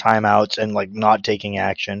wasting his timeouts and, like, not taking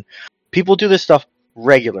action. People do this stuff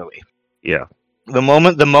regularly. Yeah. The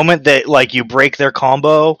moment that, like, you break their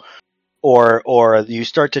combo or you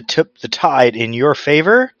start to tip the tide in your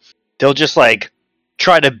favor, they'll just, like,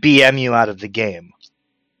 try to BM you out of the game.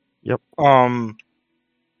 Yep.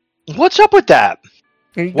 What's up with that?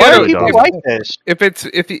 Why do people like this? If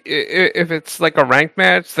it's like a ranked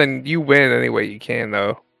match, then you win any way you can,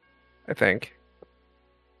 though. I think.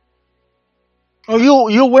 Oh,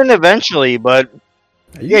 you'll win eventually, but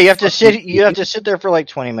yeah, you have to sit. You have to sit there for like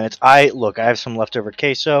 20 minutes. I have some leftover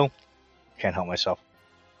queso. Can't help myself.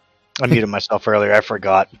 I muted myself earlier. I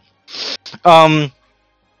forgot. But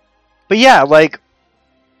yeah, like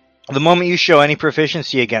the moment you show any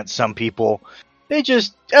proficiency against some people, they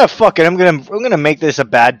just fuck it. I'm gonna make this a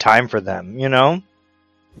bad time for them. You know?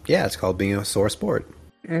 Yeah, it's called being a sore sport.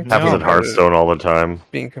 Happens in Hearthstone all the time.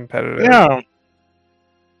 Being competitive. Yeah.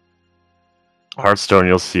 Hearthstone,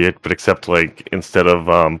 you'll see it, but except like instead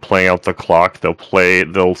of playing out the clock,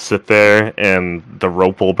 they'll sit there and the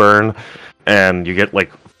rope will burn, and you get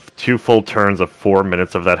like 2 full turns of 4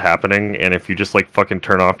 minutes of that happening. And if you just like fucking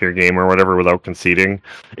turn off your game or whatever without conceding,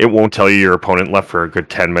 it won't tell you your opponent left for a good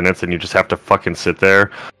 10 minutes, and you just have to fucking sit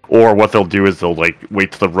there. Or what they'll do is they'll like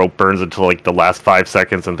wait till the rope burns until like the last 5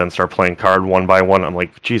 seconds and then start playing card one by one. I'm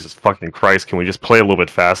like, Jesus fucking Christ, can we just play a little bit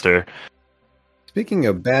faster? Speaking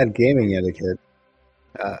of bad gaming etiquette,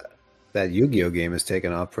 that Yu-Gi-Oh game is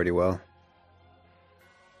taken off pretty well.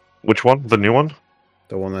 Which one? The new one?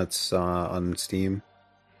 The one that's on Steam.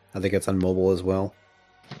 I think it's on mobile as well.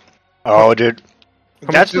 Oh, dude,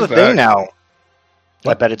 that's the thing now.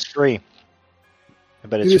 I bet it's free. I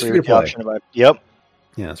bet it's free with the option to buy. Yep.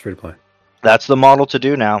 Yeah, it's free to play. That's the model to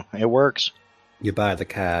do now. It works. You buy the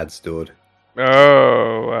cards, dude.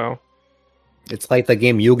 Oh, wow. It's like the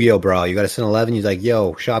game Yu-Gi-Oh, bro. You got to send 11. You're like,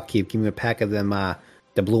 yo, shopkeep, give me a pack of them,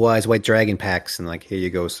 the Blue Eyes White Dragon packs. And like, here you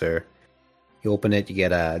go, sir. You open it, you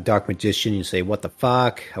get a Dark Magician. You say, what the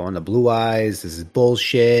fuck? I want the Blue Eyes. This is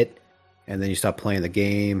bullshit. And then you stop playing the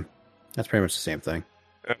game. That's pretty much the same thing.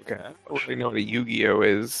 Okay. I don't really know what a Yu-Gi-Oh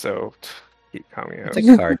is, so keep coming out. It's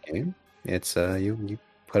a card game. It's you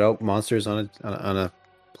put out monsters on a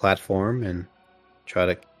platform and try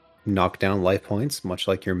to knock down life points, much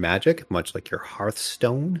like your Magic, much like your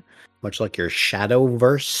Hearthstone, much like your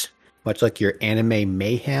Shadowverse, much like your Anime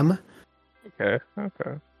Mayhem. Okay.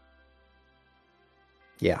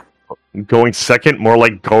 Yeah. Going second, more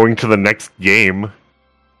like going to the next game.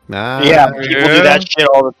 Yeah, people do that shit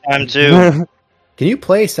all the time too. Can you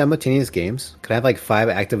play simultaneous games? Could I have like 5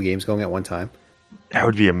 active games going at one time? That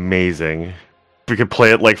would be amazing. We could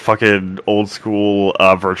play it like fucking old school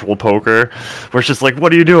virtual poker, where it's just like,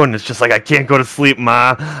 what are you doing? It's just like, I can't go to sleep,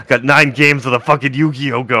 ma. Got 9 games of the fucking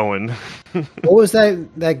Yu-Gi-Oh going. What was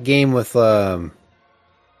that game with, was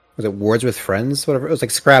it Words with Friends? Whatever. It was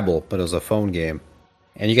like Scrabble, but it was a phone game.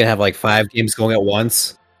 And you can have like 5 games going at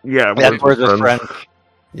once. Yeah, Words with Friends.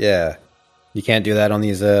 Yeah. You can't do that on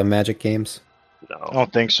these Magic games? No. I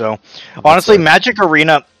don't think so. Honestly, Magic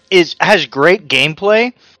Arena has great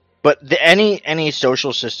gameplay, but any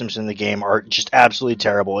social systems in the game are just absolutely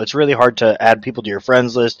terrible. It's really hard to add people to your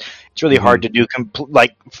friends list. It's really hard to do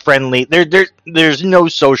friendly. There's no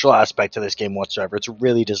social aspect to this game whatsoever. It's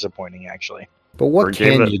really disappointing, actually. But what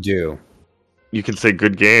can you do? You can say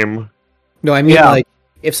good game. No, I mean like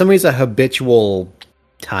if somebody's a habitual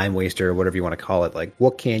time waster or whatever you want to call it, like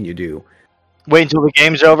what can you do? Wait until the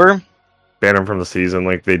game's over. Ban them from the season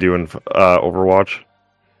like they do in Overwatch.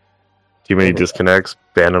 Too many disconnects.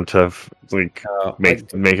 Ban them to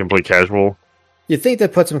make him play casual. You think they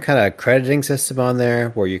put some kind of crediting system on there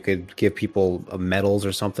where you could give people medals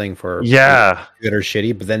or something for good or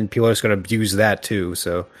shitty, but then people are just going to abuse that too.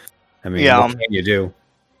 So, I mean, what can you do?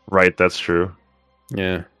 Right, that's true.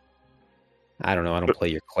 Yeah. I don't know. I don't play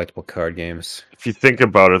your collectible card games. If you think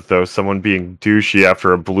about it, though, someone being douchey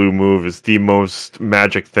after a blue move is the most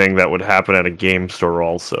Magic thing that would happen at a game store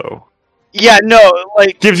also. Yeah, no,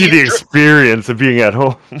 like... Gives you the experience of being at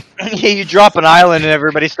home. Yeah, you drop an island and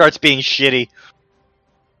everybody starts being shitty.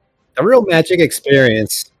 A real Magic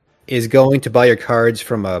experience is going to buy your cards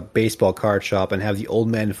from a baseball card shop and have the old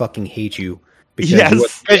man fucking hate you.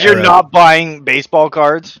 Because you're not buying baseball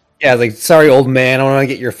cards? Yeah, like, sorry, old man, I want to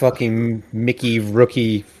get your fucking Mickey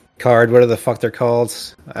rookie card, whatever the fuck they're called.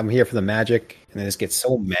 I'm here for the Magic, and they just get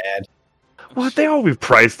so mad. What? They always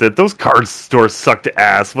priced it. Those card stores sucked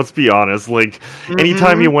ass, let's be honest. Like,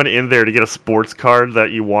 anytime you went in there to get a sports card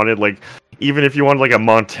that you wanted, like, even if you wanted, like, a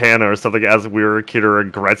Montana or something as we were a kid or a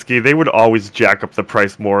Gretzky, they would always jack up the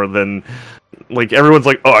price more than... Like, everyone's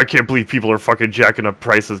like, oh, I can't believe people are fucking jacking up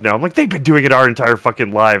prices now. I'm like, they've been doing it our entire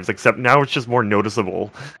fucking lives, except now it's just more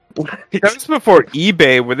noticeable. That was before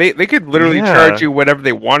eBay, where they could literally charge you whatever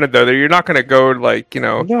they wanted, though. You're not going to go, like, 3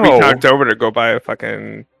 times over to go buy a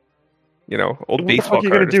fucking, old baseball card. What are you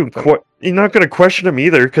going to do? You're not going to question him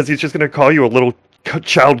either, because he's just going to call you a little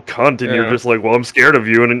child cunt, and you're just like, well, I'm scared of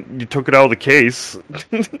you, and you took it out of the case.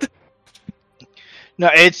 No,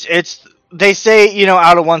 it's... They say,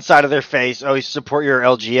 out of one side of their face, oh, you support your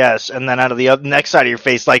LGS, and then out of the next side of your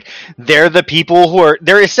face, like, they're the people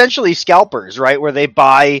they're essentially scalpers, right? Where they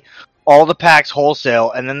buy all the packs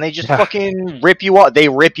wholesale, and then they just fucking rip you off. They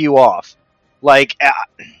rip you off. Like,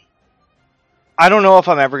 I don't know if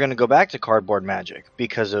I'm ever going to go back to cardboard Magic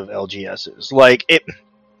because of LGSs. Like, it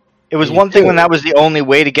was one thing when that was the only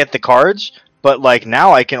way to get the cards, but, like,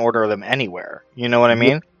 now I can order them anywhere. You know what I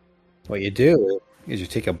mean? What you do is you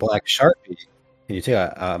take a black Sharpie and you take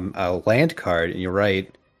a land card and you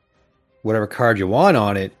write whatever card you want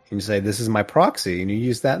on it and you say, this is my proxy, and you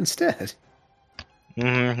use that instead.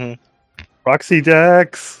 Proxy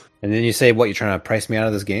decks. And then you say, what, you're trying to price me out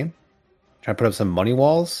of this game? Trying to put up some money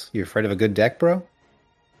walls? You're afraid of a good deck, bro?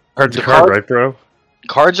 Card's a card, right, bro?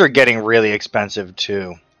 Cards are getting really expensive,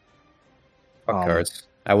 too. Fuck cards.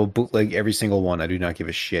 I will bootleg every single one. I do not give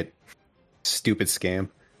a shit. Stupid scam.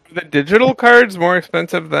 The digital cards more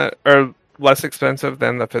expensive or less expensive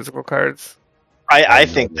than the physical cards? I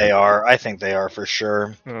think they are. I think they are for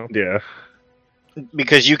sure. Oh. Yeah.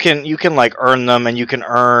 Because you can like earn them, and you can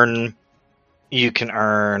earn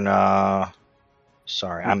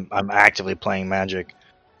sorry, I'm actively playing Magic.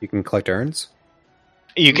 You can collect urns?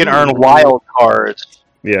 You can earn wild cards.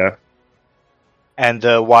 Yeah. and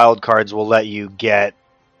the wild cards will let you get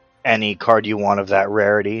any card you want of that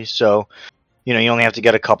rarity. So, you only have to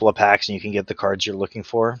get a couple of packs and you can get the cards you're looking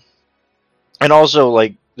for. And also,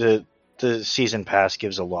 like, the season pass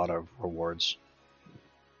gives a lot of rewards.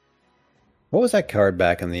 What was that card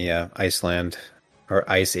back in the Iceland or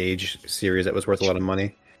Ice Age series that was worth a lot of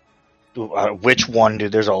money? Which one,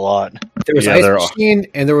 dude? There's a lot. There was Ice Machine,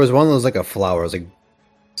 and there was one that was like a flower. It was like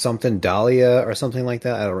something Dahlia or something like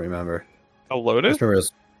that. I don't remember. A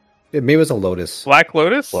lotus? Maybe it was a lotus. Black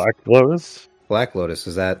Lotus? Black Lotus? Black Lotus.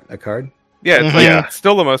 Is that a card? Yeah, it's it's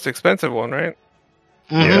still the most expensive one, right?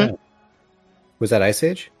 Mm-hmm. Yeah. Was that Ice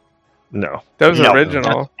Age? No. That was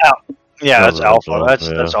original. That's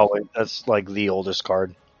Alpha. That's like the oldest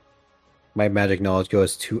card. My Magic knowledge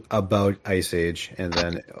goes to about Ice Age and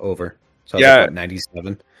then over. So yeah, like,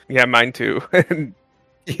 97. Yeah, mine too.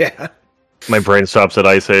 Yeah. My brain stops at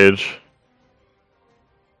Ice Age.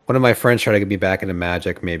 One of my friends tried to get me back into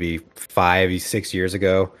Magic maybe 5-6 years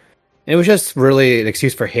ago. And it was just really an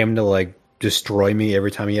excuse for him to like destroy me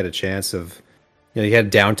every time he had a chance of, he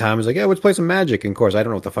had downtime. He was like, yeah, let's play some Magic. And of course, I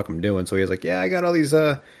don't know what the fuck I'm doing. So he was like, yeah, I got all these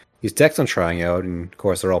decks I'm trying out. And of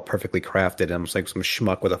course, they're all perfectly crafted. And I'm just like some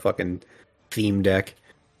schmuck with a fucking theme deck.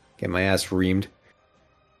 Get my ass reamed.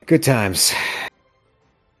 Good times.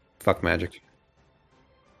 Fuck Magic.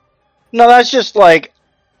 No, that's just like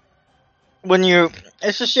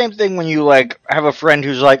it's the same thing when you like have a friend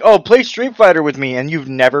who's like, oh, play Street Fighter with me, and you've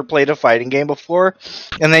never played a fighting game before,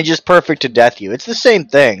 and they just perfect to death you. It's the same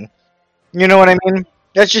thing. You know what I mean?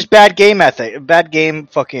 That's just bad game ethic. Bad game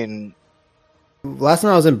fucking... Last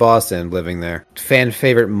time I was in Boston, living there, fan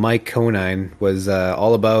favorite Mike Conine was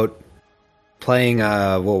all about playing,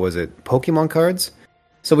 Pokemon cards?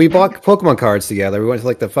 So we bought Pokemon cards together. We went to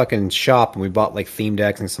like the fucking shop and we bought like theme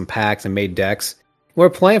decks and some packs and made decks. We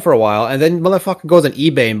were playing for a while, and then motherfucker goes on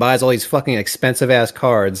eBay and buys all these fucking expensive-ass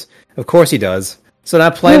cards. Of course he does. So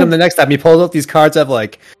now playing them the next time, he pulls out these cards that have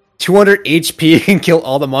like 200 HP and kill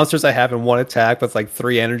all the monsters I have in one attack with like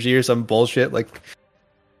 3 energy or some bullshit. Like,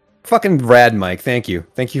 fucking rad, Mike. Thank you.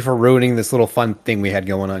 Thank you for ruining this little fun thing we had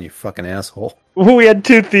going on, you fucking asshole. We had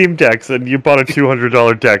 2 theme decks, and you bought a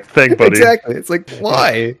 $200 deck. Thank buddy. Exactly. It's like,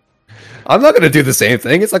 why? I'm not going to do the same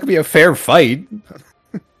thing. It's not going to be a fair fight.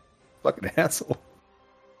 Fucking asshole.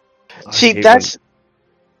 See, that's...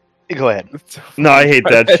 Go ahead. No, I hate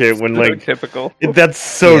that shit when, like... typical. That's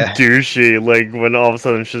so douchey, like, when all of a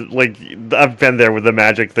sudden, like, I've been there with the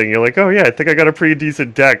Magic thing, you're like, oh yeah, I think I got a pretty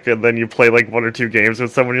decent deck, and then you play, like, 1 or 2 games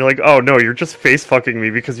with someone, you're like, oh no, you're just face-fucking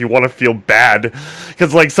me because you want to feel bad.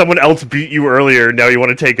 Because, like, someone else beat you earlier, now you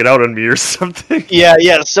want to take it out on me or something.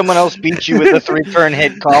 Yeah, someone else beat you with a 3-turn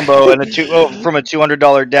hit combo and from a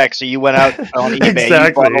 $200 deck, so you went out on eBay, exactly.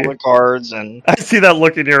 You bought all the cards, and... I see that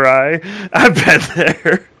look in your eye. I've been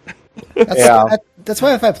there. That's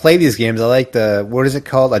why if I play these games, I like what is it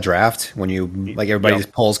called? A draft, when you like everybody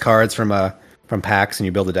just pulls cards from packs and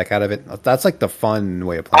you build a deck out of it. That's like the fun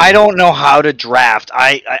way of playing. I don't know how to draft.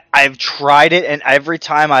 I've tried it, and every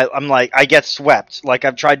time I'm like, I get swept. Like,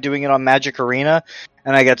 I've tried doing it on Magic Arena,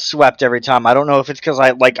 and I get swept every time. I don't know if it's because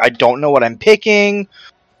I don't know what I'm picking,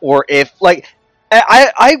 or if like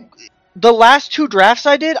the last 2 drafts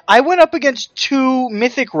I did, I went up against 2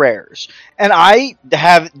 mythic rares, and I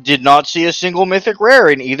did not see a single mythic rare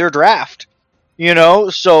in either draft.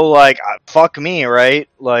 So like, fuck me, right?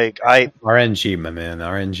 Like, RNG, my man,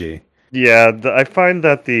 RNG. Yeah, I find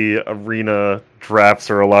that the arena drafts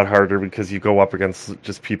are a lot harder because you go up against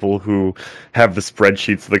just people who have the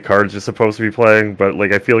spreadsheets of the cards you're supposed to be playing. But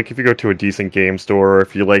like, I feel like if you go to a decent game store, or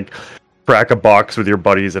if you like crack a box with your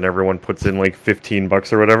buddies and everyone puts in like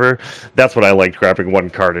 $15 or whatever, that's what I like, grabbing 1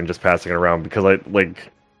 card and just passing it around, because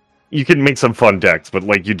you can make some fun decks, but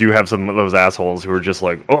like, you do have some of those assholes who are just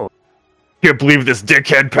like, oh, can't believe this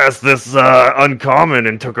dickhead passed this uncommon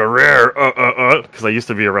and took a rare, because I used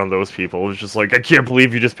to be around those people. It's just like, I can't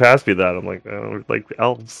believe you just passed me that. I'm like, oh, like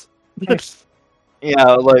elves. Yeah,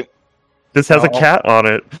 like, this has a cat on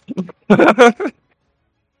it.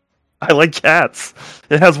 I like cats.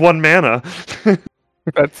 It has 1 mana.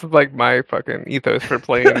 That's like my fucking ethos for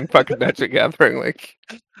playing fucking Magic Gathering. Like,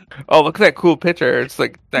 oh, look at that cool picture. It's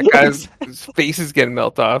like that guy's his face is getting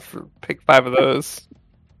melted off. Pick 5 of those.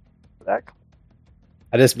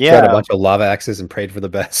 I just got a bunch of lava axes and prayed for the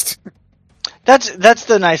best. That's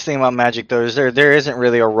the nice thing about Magic, though, is there isn't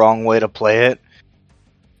really a wrong way to play it.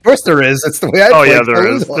 Of course there is. That's the way I play. Oh yeah, there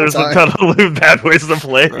is. There's a ton of bad ways to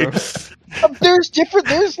play.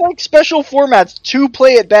 There's like special formats to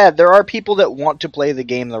play it bad. There are people that want to play the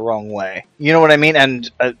game the wrong way. You know what I mean? And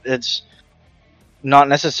it's not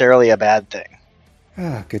necessarily a bad thing.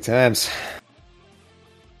 Good times.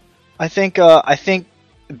 I think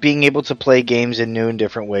being able to play games in new and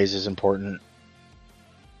different ways is important.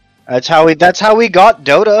 That's how we got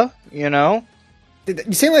Dota, you know?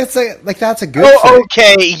 You seem like that's a good thing.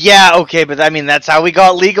 Okay, yeah, okay, but I mean that's how we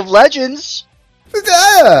got League of Legends.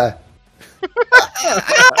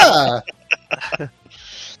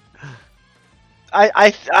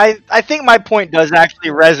 I think my point does actually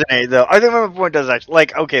resonate, though. I think my point does actually,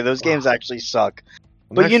 like, okay, those games actually suck,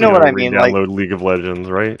 but you know what I mean. Like, download League of Legends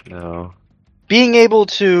right now. Being able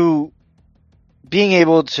to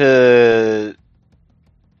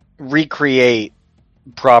recreate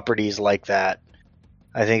properties like that,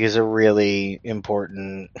 I think, is a really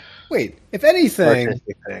important. Wait, if anything,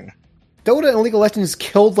 thing. Dota and League of Legends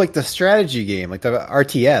killed like the strategy game, like the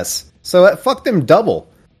RTS. So fuck them double.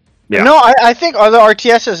 Yeah. No, I think the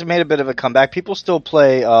RTS has made a bit of a comeback. People still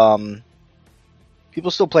play Age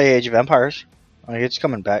of Empires. Like, it's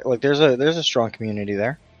coming back. Like there's a strong community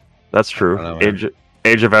there. That's true.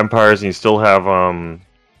 Age of Empires, and you still have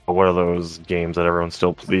what are those games that everyone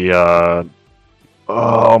still play?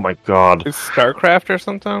 Oh my god, is StarCraft or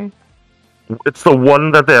something? It's the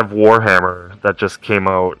one that they have Warhammer that just came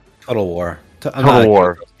out. Total War. Total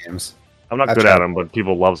War games. I'm not good at them, but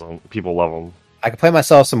people love them. People love them. I can play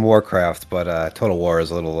myself some Warcraft, but Total War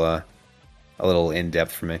is a little in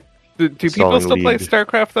depth for me. Do people still play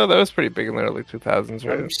StarCraft though? That was pretty big in the early 2000s,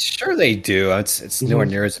 right? I'm sure they do. It's nowhere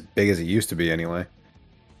near as big as it used to be, anyway.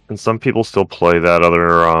 And some people still play that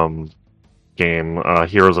other game,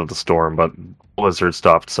 Heroes of the Storm, but Blizzard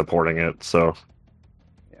stopped supporting it. So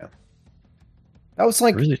yeah, that was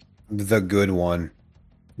like the good one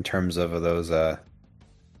in terms of those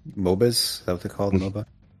MOBAs. Is that what they're called? MOBA.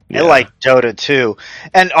 Yeah. I like Dota too,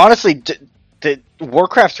 and honestly, the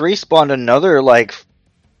Warcraft 3 spawned another like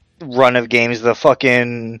run of games, the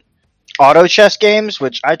fucking auto chess games,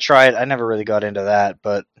 which I tried. I never really got into that,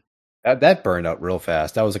 but that burned out real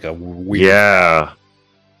fast. That was like a weird. Yeah,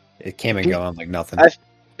 it came and gone like nothing.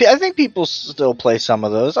 I think people still play some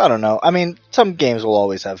of those. I don't know. I mean, some games will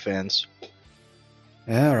always have fans.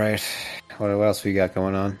 All right, what else we got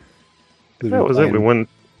going on? That was it. We went.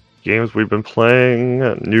 Games we've been playing,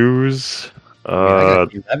 news.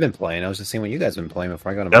 I've been playing. I was just seeing what you guys have been playing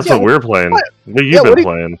before I got. That's what we're playing. What you've been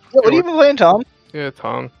playing? What have you been playing, Tom? Yeah,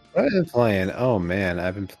 Tom. What have I been playing? Oh man,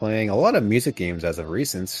 I've been playing a lot of music games as of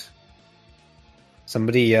recent.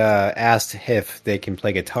 Somebody asked if they can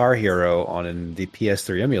play Guitar Hero on the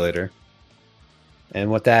PS3 emulator,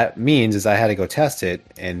 and what that means is I had to go test it.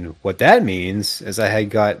 And what that means is I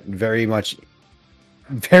had got very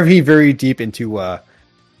deep into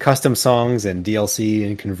custom songs and DLC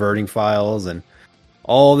and converting files and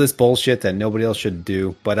all this bullshit that nobody else should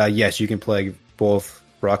do. But yes, you can play both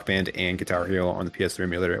Rock Band and Guitar Hero on the PS3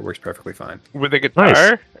 emulator. It works perfectly fine. With a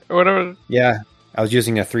guitar or whatever? Yeah, I was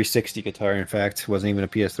using a 360 guitar, in fact. It wasn't even a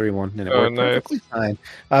PS3 one, and it worked perfectly fine.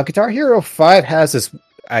 Guitar Hero 5 has this,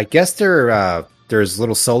 I guess there's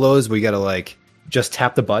little solos where you gotta like just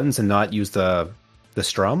tap the buttons and not use the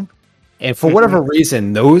strum. And for whatever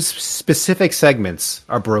reason, those specific segments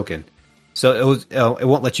are broken. So it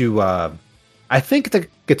won't let you... I think the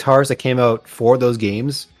guitars that came out for those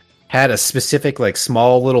games had a specific, like,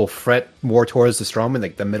 small little fret more towards the strum in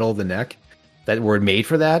like the middle of the neck that were made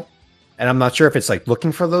for that. And I'm not sure if it's like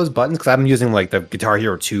looking for those buttons, because I'm using like the Guitar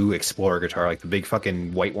Hero 2 Explorer guitar, like the big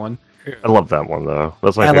fucking white one. I love that one, though.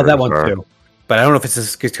 That's my favorite. I love that guitar. one, too. But I don't know if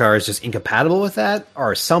this guitar is just incompatible with that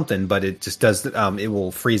or something, but it just does. It will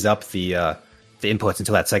freeze up the inputs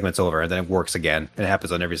until that segment's over, and then it works again. And it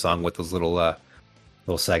happens on every song with those little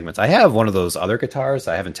segments. I have one of those other guitars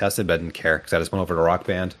I haven't tested, but I didn't care because I just went over to Rock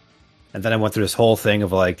Band, and then I went through this whole thing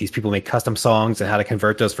of like these people make custom songs and how to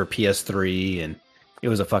convert those for PS3, and it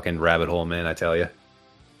was a fucking rabbit hole, man. I tell you.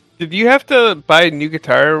 Did you have to buy a new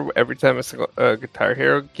guitar every time a Guitar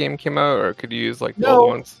Hero game came out, or could you use like the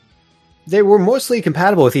old ones? They were mostly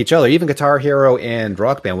compatible with each other. Even Guitar Hero and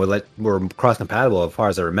Rock Band were cross-compatible as far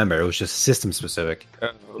as I remember. It was just system-specific.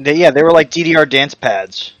 They were like DDR dance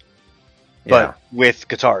pads, but with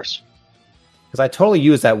guitars. Because I totally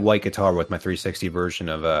used that white guitar with my 360 version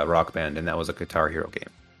of Rock Band, and that was a Guitar Hero game.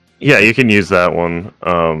 Yeah, you can use that one.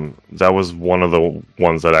 That was one of the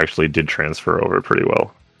ones that actually did transfer over pretty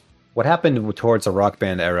well. What happened towards the Rock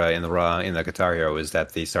Band era in the Guitar Hero is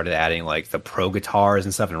that they started adding like the pro guitars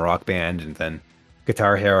and stuff in Rock Band, and then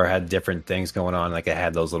Guitar Hero had different things going on. Like it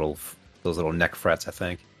had those little neck frets, I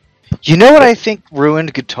think. You know what I think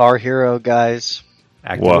ruined Guitar Hero, guys?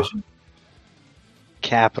 Activision. What?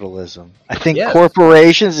 Capitalism. I think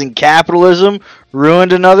corporations and capitalism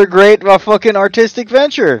ruined another great fucking artistic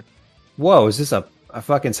venture. Whoa, is this a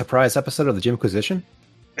fucking surprise episode of the Jimquisition?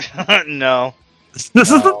 No.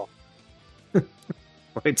 This is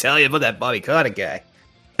Let me tell you about that Bobby Kotick guy.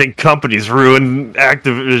 Big companies ruin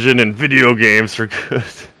Activision and video games for good.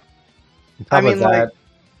 I mean, like,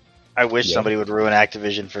 I wish somebody would ruin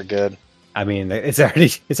Activision for good. I mean, it's already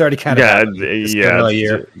kind of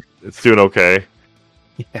it's doing okay.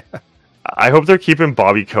 Yeah. I hope they're keeping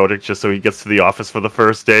Bobby Kotick just so he gets to the office for the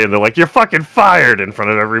first day, and they're like, "You're fucking fired" in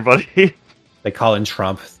front of everybody. They call in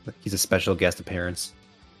Trump. He's a special guest appearance.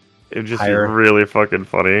 It would just be really fucking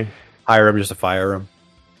funny. Hire him just to fire him.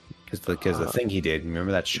 Because the thing he did,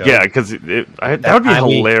 remember that show? Yeah, because that would be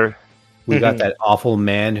hilarious. We got that awful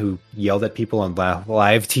man who yelled at people on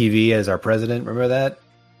live TV as our president. Remember that?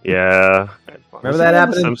 Yeah. Remember that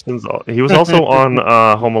happening? Simpsons. He was also on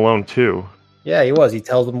Home Alone 2. Yeah, he was. He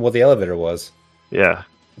tells them what the elevator was. Yeah.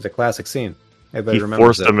 It's a classic scene.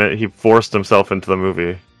 He forced himself into the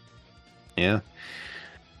movie. Yeah.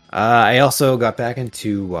 I also got back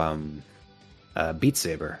into Beat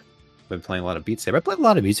Saber. Been playing a lot of Beat Saber. I played a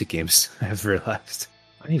lot of music games, I've realized.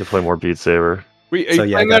 I need to play more Beat Saber. Wait, are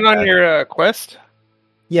you playing that on your Quest?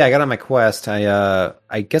 Yeah, I got on my Quest.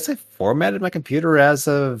 I guess I formatted my computer as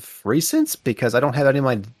of recent because I don't have any of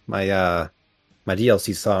my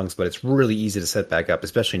DLC songs, but it's really easy to set back up,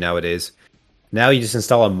 especially nowadays. Now you just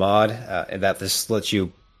install a mod and that just lets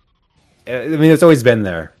you. I mean, it's always been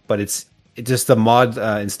there, but it's just the mod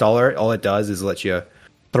installer. All it does is let you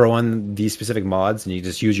throw on these specific mods, and you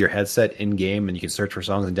just use your headset in game, and you can search for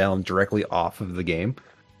songs and download them directly off of the game,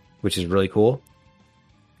 which is really cool.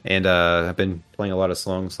 And I've been playing a lot of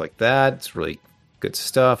songs like that. It's really good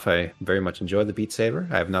stuff. I very much enjoy the Beat Saber.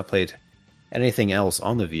 I have not played anything else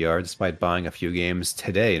on the VR, despite buying a few games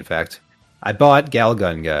today. In fact, I bought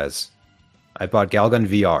Galgun, guys. I bought Galgun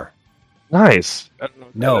VR. Nice.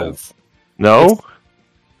 No.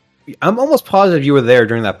 I'm almost positive you were there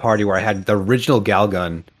during that party where I had the original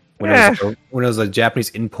Galgun when it was a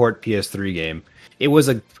Japanese import PS3 game. It was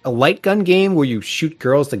a light gun game where you shoot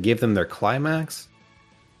girls to give them their climax.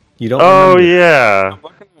 You don't. Oh yeah. I'm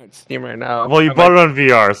looking at Steam right now. Well, you bought it on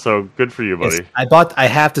VR, so good for you, buddy. Yes, I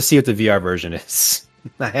have to see what the VR version is.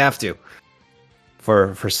 I have to.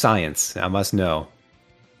 For science, I must know.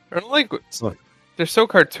 I don't like. They're so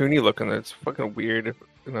cartoony looking. It's fucking weird.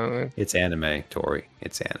 You know? It's anime, Tori.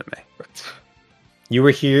 It's anime. You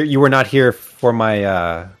were here. You were not here for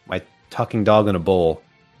my my talking dog in a bowl.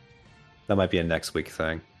 That might be a next week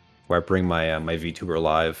thing, where I bring my my VTuber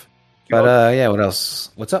live. But yeah, what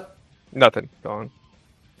else? What's up? Nothing. Go on.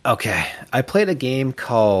 Okay, I played a game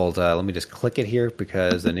called. Let me just click it here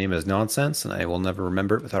because the name is nonsense, and I will never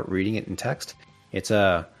remember it without reading it in text. It's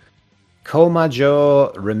a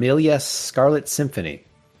Komajo Remilia Scarlet Symphony.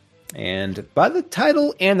 And by the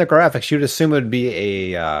title and the graphics, you'd assume it would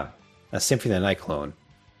be a Symphony of the Night clone.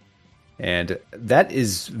 And that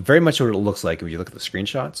is very much what it looks like if you look at the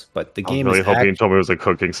screenshots. But the game is... I was really hoping you told me it was a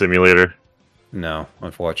cooking simulator. No,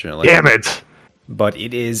 unfortunately. Damn it! But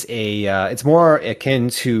it is it's more akin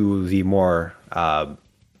to the more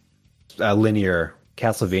linear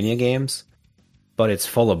Castlevania games, but it's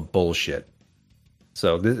full of bullshit.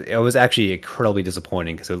 So it was actually incredibly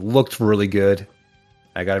disappointing because it looked really good.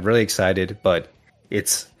 I got really excited, but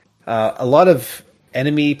it's a lot of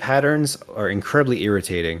enemy patterns are incredibly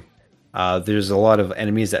irritating. There's a lot of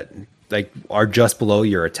enemies that are just below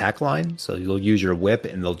your attack line, so you'll use your whip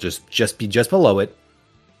and they'll just be just below it,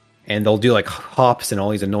 and they'll do like hops and all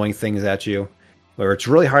these annoying things at you, where it's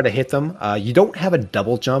really hard to hit them. You don't have a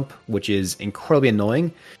double jump, which is incredibly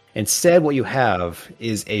annoying. Instead, what you have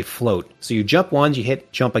is a float. So you jump once, you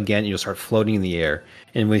hit jump again, and you'll start floating in the air.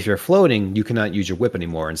 And if you're floating, you cannot use your whip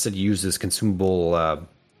anymore. Instead, you use this consumable, what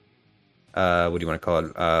do you want to call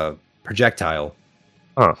it? Projectile.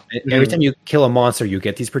 Huh. Every time you kill a monster, you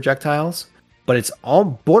get these projectiles. But it's all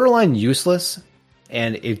borderline useless,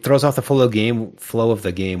 and it throws off the flow of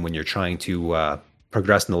the game when you're trying to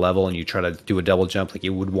progress in the level and you try to do a double jump like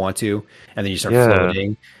you would want to, and then you start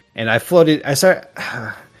floating. And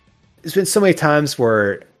it's been so many times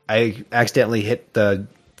where I accidentally hit the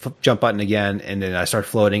jump button again, and then I start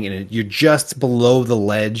floating, and you're just below the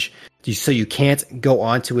ledge, so you can't go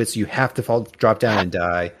onto it, so you have to drop down and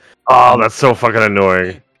die. Oh, that's so fucking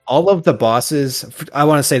annoying. All of the bosses, I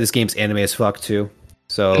want to say this game's anime as fuck, too.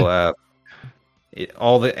 So,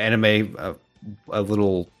 all the anime, a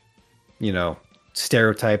little,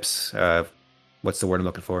 stereotypes, what's the word I'm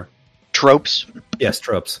looking for? Tropes? Yes,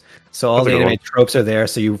 tropes. So all the anime tropes are there.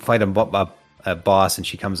 So you fight a boss, and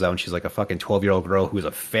she comes out, and she's like a fucking 12-year-old girl who's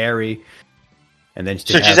a fairy. And then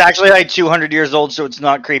she's actually like 200 years old, so it's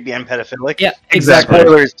not creepy and pedophilic. Yeah, exactly.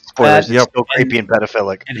 Spoilers. It's still creepy and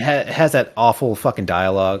pedophilic. It has that awful fucking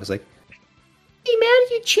dialogue. It's like, be mad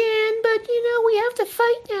at you, Chan, but we have to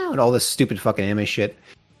fight now, and all this stupid fucking anime shit.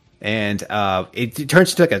 And it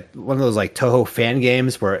turns into like one of those like Toho fan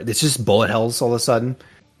games where it's just bullet hells all of a sudden,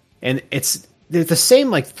 and they're the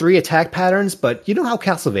same like 3 attack patterns, but you know how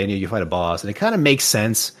Castlevania you fight a boss, and it kind of makes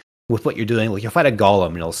sense with what you're doing. Like you fight a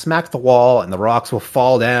golem, you'll smack the wall, and the rocks will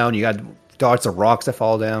fall down. You got dodge the rocks that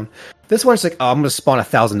fall down. This one's like, I'm going to spawn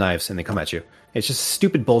 1,000 knives, and they come at you. It's just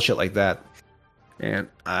stupid bullshit like that. And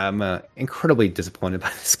I'm incredibly disappointed by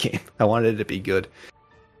this game. I wanted it to be good.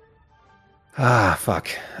 Fuck.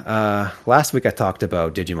 Last week I talked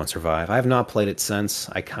about Digimon Survive. I have not played it since.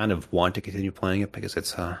 I kind of want to continue playing it because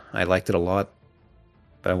it's I liked it a lot.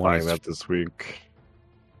 But I wanted that this week.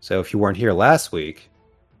 So if you weren't here last week,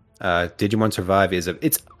 Digimon Survive is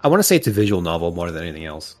I want to say it's a visual novel more than anything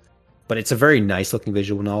else. But it's a very nice looking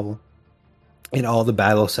visual novel. And all the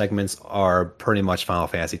battle segments are pretty much Final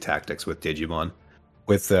Fantasy Tactics with Digimon,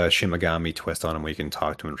 with the Shimigami twist on them where you can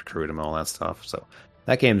talk to them and recruit them and all that stuff. So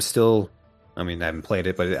that game's still, I haven't played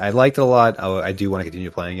it, but I liked it a lot. I do want to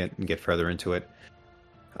continue playing it and get further into it.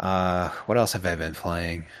 What else have I been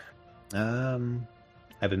playing?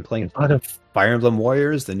 I've been playing a lot of Fire Emblem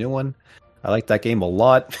Warriors, the new one. I like that game a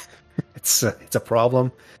lot. It's a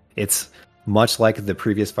problem. It's much like the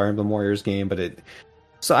previous Fire Emblem Warriors game, but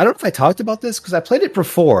so I don't know if I talked about this because I played it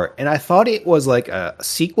before and I thought it was like a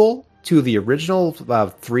sequel to the original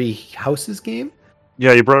Three Houses game.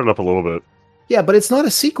 Yeah, you brought it up a little bit. Yeah, but it's not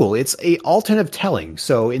a sequel. It's a alternative telling.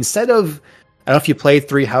 So instead of, I don't know if you played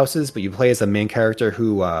Three Houses, but you play as a main character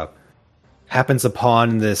who happens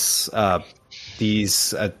upon these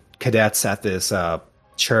cadets at this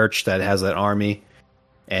church that has an army,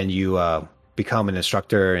 and you become an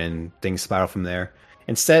instructor and things spiral from there.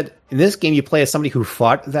 Instead, in this game, you play as somebody who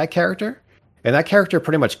fought that character, and that character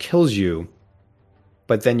pretty much kills you.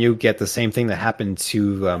 But then you get the same thing that happened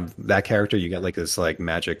to that character. You get like this like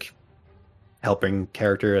magic helping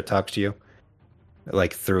character that talks to you,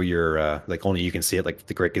 like through your like only you can see it, like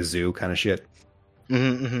the Great Gazoo kind of shit.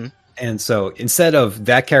 Mm-hmm, mm-hmm. And so instead of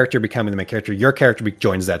that character becoming the main character, your character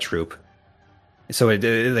joins that troop. So it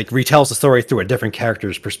like retells the story through a different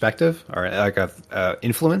character's perspective or like a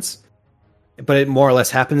influence. But it more or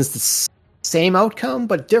less happens the same outcome,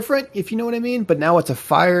 but different, if you know what I mean. But now it's a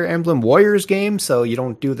Fire Emblem Warriors game, so you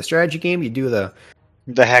don't do the strategy game, you do the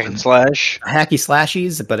hack and slash. Hacky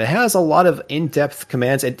slashies, but it has a lot of in-depth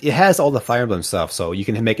commands. It has all the Fire Emblem stuff, so you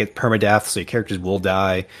can make it permadeath, so your characters will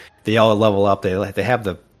die. They all level up. They have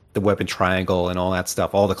the weapon triangle and all that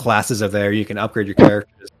stuff. All the classes are there. You can upgrade your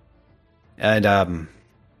characters. And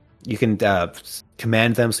you can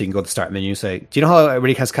command them, so you can go to the start menu and say, do you know how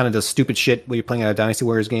everybody has kind of does stupid shit when you're playing a Dynasty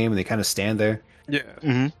Warriors game and they kind of stand there? Yeah.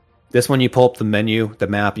 Mm-hmm. This one, you pull up the menu, the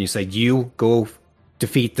map, and you say, you go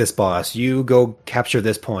defeat this boss, you go capture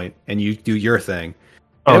this point, and you do your thing.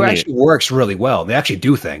 And it actually works really well. They actually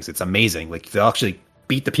do things. It's amazing. Like, they'll actually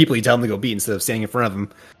beat the people you tell them to go beat instead of standing in front of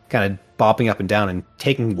them, kind of bopping up and down and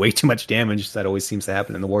taking way too much damage. That always seems to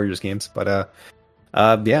happen in the Warriors games. But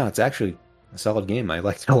yeah, it's actually a solid game. I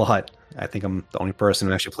liked it a lot. I think I'm the only person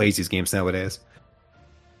who actually plays these games nowadays.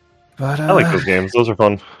 But I like those games. Those are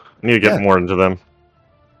fun. I need to get more into them.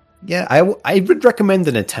 Yeah, I would recommend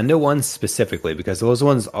the Nintendo ones specifically because those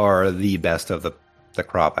ones are the best of the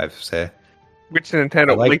crop, I'd say. Which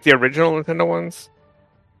Nintendo? Like the original Nintendo ones?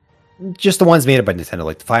 Just the ones made by Nintendo,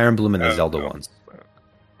 like the Fire Emblem and the Zelda ones.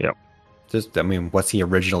 Yep. Just, I mean, what's the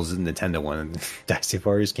original Nintendo one? Dynasty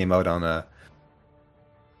Warriors came out on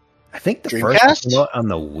I think the Dreamcast? first one came out on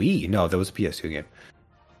the Wii. No, that was a PS2 game.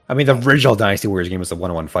 I mean, the original Dynasty Warriors game was the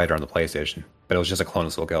 1-on-1 fighter on the PlayStation, but it was just a clone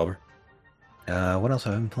of Soul Calibur. What else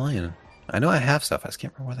have I been playing? I know I have stuff. I just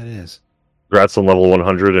can't remember what that is. Congrats on level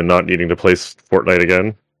 100 and not needing to play Fortnite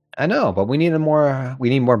again. I know, but we need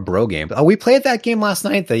more bro games. Oh, we played that game last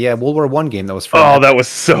night. The World War I game that was fun. Oh, that was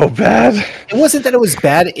so bad. It wasn't that it was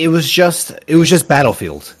bad. It was just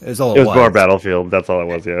Battlefield. It was all it was. More Battlefield. That's all it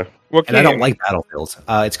was. Yeah. And I don't like Battlefield.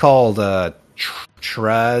 It's called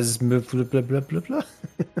Traz. Blah, blah, blah, blah, blah.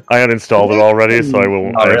 I uninstalled it already, so I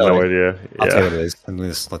will. I have no idea. I'll tell you what it is. I'm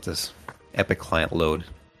going to let this Epic client load.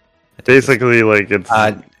 Basically, like it's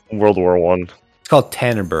World War I. It's called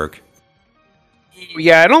Tannenberg.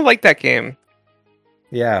 Yeah, I don't like that game.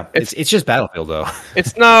 Yeah, it's just Battlefield though.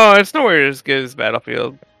 It's nowhere as good as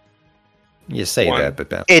Battlefield. You say that,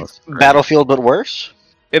 but it's Battlefield, but worse.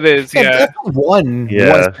 It is. Yeah, Battlefield 1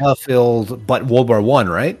 was Battlefield, but World War I,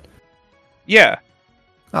 right? Yeah.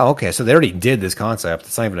 Oh, okay. So they already did this concept.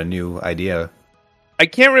 It's not even a new idea. I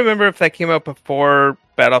can't remember if that came out before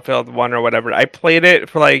Battlefield 1 or whatever. I played it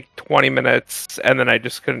for like 20 minutes, and then I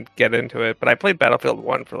just couldn't get into it. But I played Battlefield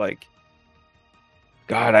 1 for like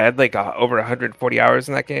God, I had like over 140 hours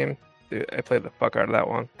in that game. Dude, I played the fuck out of that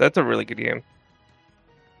one. That's a really good game.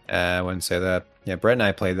 I wouldn't say that. Yeah, Brett and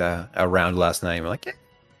I played a round last night. And we're like, yeah,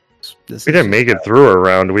 we didn't make it through a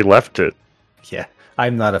round. We left it. Yeah,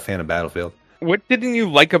 I'm not a fan of Battlefield. What didn't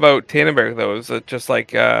you like about Tannenberg though? Is it just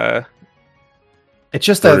like it's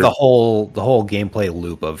just the whole gameplay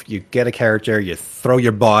loop of you get a character, you throw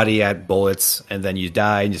your body at bullets, and then you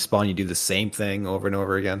die and you spawn. You do the same thing over and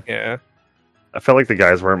over again. Yeah, I felt like the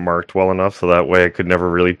guys weren't marked well enough, so that way I could never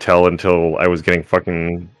really tell until I was getting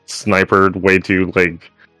fucking sniped way too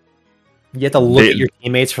like. You have to look at your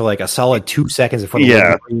teammates for like a solid 2 seconds before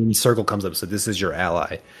the green circle comes up. So this is your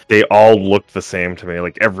ally. They all looked the same to me.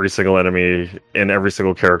 Like every single enemy and every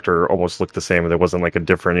single character almost looked the same. There wasn't like a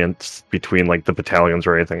difference between like the battalions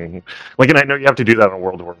or anything. Like, and I know you have to do that in a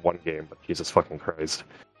World War I game, but Jesus fucking Christ.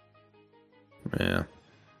 Yeah.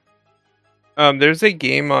 There's a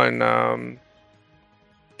game on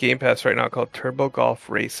Game Pass right now called Turbo Golf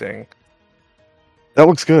Racing. That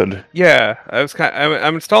looks good. Yeah,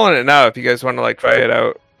 I'm installing it now. If you guys want to like try it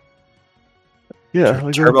out. Yeah,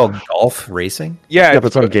 Turbo Golf Racing. Yeah, but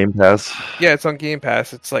it's on Game Pass. Yeah, it's on Game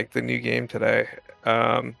Pass. It's like the new game today.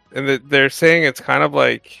 And they're saying it's kind of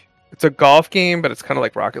like it's a golf game, but it's kind of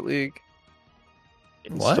like Rocket League.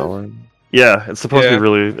 What? Yeah, it's supposed to be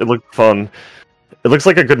really. It looked fun. It looks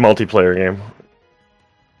like a good multiplayer game.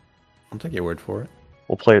 I'll take your word for it.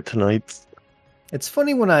 We'll play it tonight. It's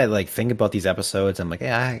funny when I like think about these episodes. I'm like,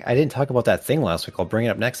 yeah, I didn't talk about that thing last week. I'll bring it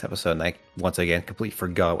up next episode, and I once again completely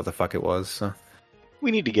forgot what the fuck it was. So.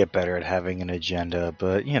 We need to get better at having an agenda,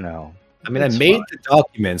 but you know. I mean, I made the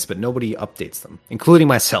documents, but nobody updates them, including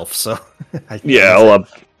myself. So. I'll up.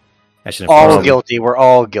 All guilty. We're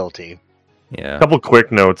all guilty. Yeah. A couple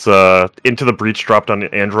quick notes. Into the Breach dropped on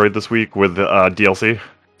Android this week with DLC.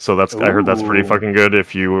 So I heard that's pretty fucking good.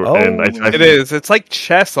 If you it is. It's like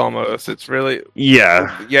chess almost. It's really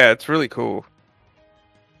yeah. It's really cool.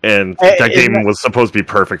 And that game was supposed to be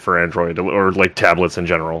perfect for Android or like tablets in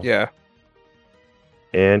general. Yeah.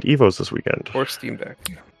 And Evo's this weekend or Steam Deck.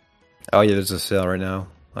 Oh yeah, there's a sale right now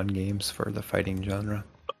on games for the fighting genre.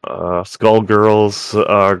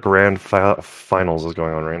 Skullgirls Grand Finals is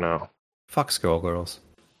going on right now. Fuck Skullgirls.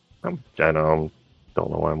 I know. Don't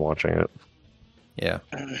know why I'm watching it. Yeah,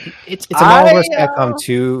 it's a Marvel's Capcom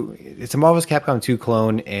 2. It's a Marvel's Capcom 2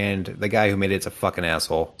 clone, and the guy who made it's a fucking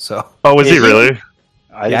asshole. So, is he really?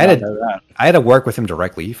 I had to work with him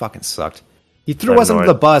directly. He fucking sucked. He threw us under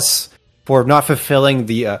the bus for not fulfilling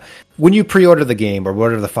the when you pre-order the game or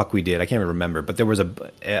whatever the fuck we did. I can't even remember, but there was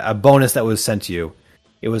a bonus that was sent to you.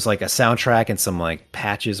 It was like a soundtrack and some like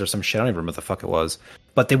patches or some shit. I don't even remember what the fuck it was.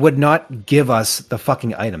 But they would not give us the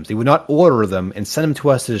fucking items. They would not order them and send them to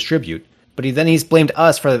us to distribute. But he's blamed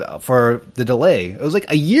us for the delay. It was like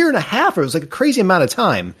a year and a half. It was like a crazy amount of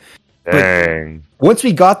time. Dang. But once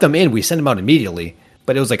we got them in, we sent them out immediately.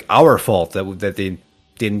 But it was like our fault that they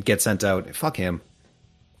didn't get sent out. Fuck him.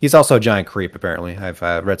 He's also a giant creep, apparently. I've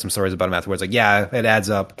read some stories about him afterwards. Like, yeah, it adds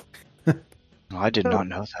up. I did not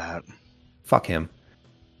know that. Fuck him.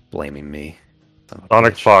 Blaming me.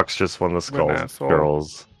 Sonic Fox just won the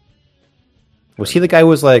Skullgirls. Was he the guy who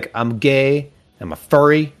was like, I'm gay, I'm a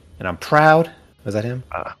furry, and I'm proud? Was that him?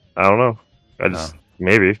 I don't know.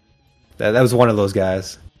 Maybe. That was one of those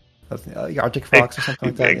guys. Arctic Fox or something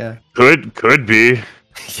like that, yeah. Could be.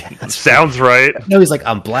 Yeah, sounds right. No, he's like,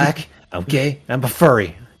 I'm black, I'm gay, I'm a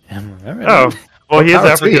furry. Well, he is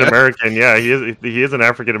African American. Yeah, he is an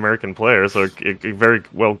African American player, so it very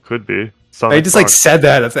well could be. He just like said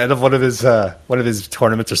that at the end of one of his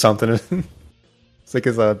tournaments or something. It's like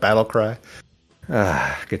his battle cry.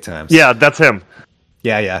 Good times. Yeah, that's him.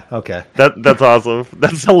 Yeah. Okay. That's awesome.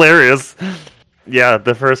 That's hilarious. Yeah,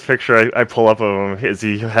 the first picture I pull up of him is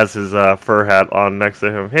he has his fur hat on next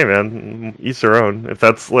to him. Hey man, each their own. If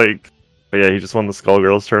that's like, but yeah, he just won the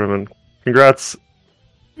Skullgirls tournament. Congrats.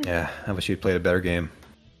 Yeah, I wish he'd played a better game.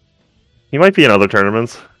 He might be in other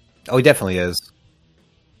tournaments. Oh, he definitely is.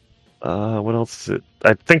 What else is it?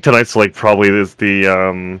 I think tonight's like probably is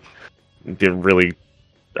the really.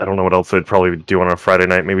 I don't know what else they'd probably do on a Friday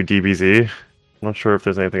night. Maybe DBZ. I'm not sure if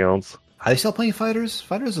there's anything else. Are they still playing Fighters?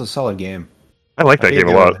 Fighters is a solid game. I like that game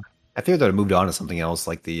a lot. I think they'd have moved on to something else,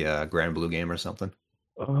 like the Grand Blue game or something.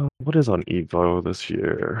 What is on Evo this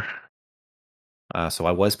year? So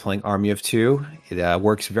I was playing Army of Two. It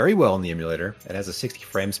works very well in the emulator. It has a 60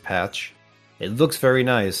 frames patch. It looks very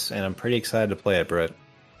nice, and I'm pretty excited to play it, Brett.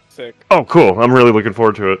 Sick. Oh, cool! I'm really looking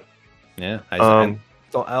forward to it. Yeah.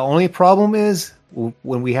 The only problem is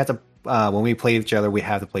when we play each other, we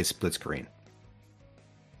have to play split screen.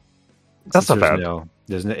 That's not bad.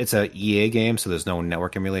 It's a EA game, so there's no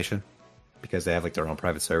network emulation. because they have like their own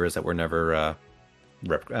private servers that were never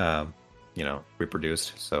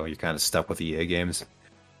reproduced. So you're kind of stuck with EA games.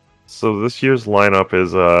 So this year's lineup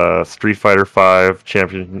is Street Fighter V,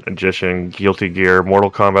 Champion Edition, Guilty Gear, Mortal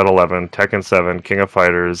Kombat 11, Tekken 7, King of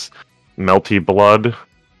Fighters, Melty Blood.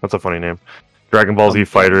 That's a funny name. Dragon Ball Z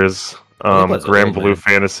Fighters, Grand Blue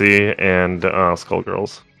Fantasy, and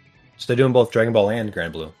Skullgirls. So they're doing both Dragon Ball and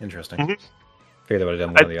Grand Blue. Interesting. Mm-hmm. Figured they would have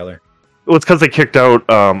done one or the other. Well, it's because they kicked out.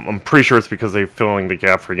 I'm pretty sure it's because they're filling the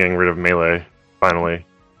gap for getting rid of Melee. Finally.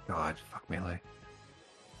 God, fuck Melee.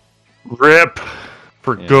 RIP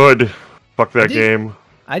for good. Fuck that game.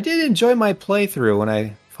 I did enjoy my playthrough when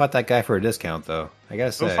I fought that guy for a discount, though. I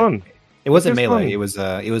gotta say, it was fun. It wasn't Melee.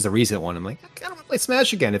 Fun. It was a recent one. I'm like, I kind of want to play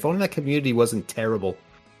Smash again. If only that community wasn't terrible.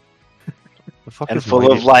 And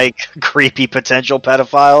full of like creepy potential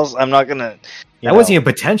pedophiles. I'm not gonna. That wasn't even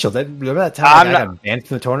potential. Remember that time I got banned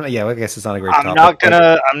from the tournament? Yeah, I guess it's not a great topic.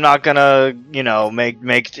 I'm not gonna,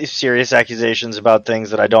 make serious accusations about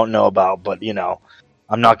things that I don't know about. But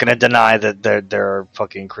I'm not gonna deny that there are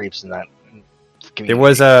fucking creeps in that community. There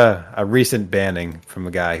was a recent banning from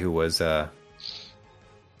a guy who was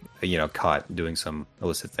caught doing some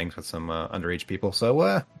illicit things with some underage people.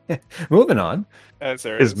 So moving on.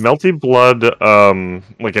 Is Melty Blood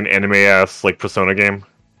like an anime-ass like Persona game?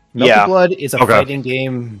 Melty Blood is a fighting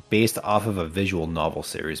game based off of a visual novel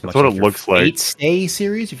series. That's what it looks like. Fate Stay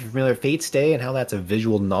series, if you're familiar with Fate Stay and how that's a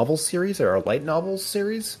visual novel series or a light novel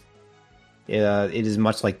series. It is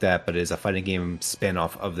much like that, but it is a fighting game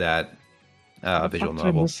spin-off of that visual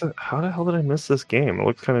novel. How the hell did I miss this game? It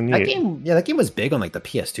looks kind of neat. That game was big on like the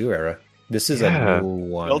PS2 era. This is a new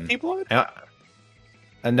one. Melty Blood?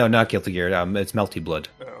 No, not Guilty Gear. It's Melty Blood.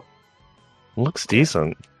 Oh. Looks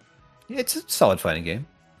decent. It's a solid fighting game.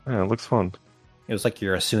 Yeah, it looks fun. It was like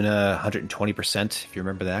your Asuna 120%, if you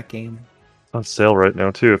remember that game. It's on sale right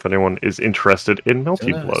now, too, if anyone is interested in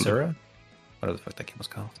Melty Blood. Asura? Whatever the fuck that game was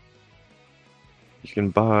called. You can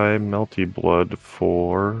buy Melty Blood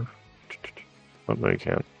for... Oh, no, you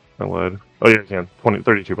can't. I lied. Oh, yeah, you can.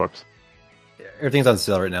 $32. Yeah, everything's on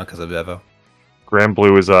sale right now because of Evo. Grand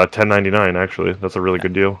Blue is $10.99, actually. That's a really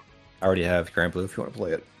good deal. I already have Grand Blue if you want to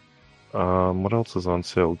play it. What else is on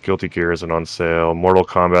sale? Guilty Gear isn't on sale. Mortal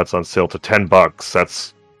Kombat's on sale to $10.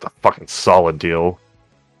 That's a fucking solid deal.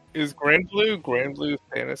 Is Grand Blue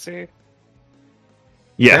Fantasy?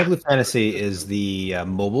 Yeah. Grand Blue Fantasy is the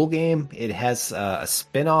mobile game. It has a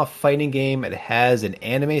spin-off fighting game. It has an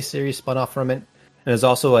anime series spun off from it. And there's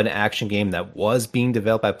also an action game that was being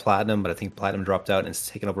developed by Platinum, but I think Platinum dropped out and it's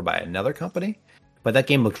taken over by another company. But that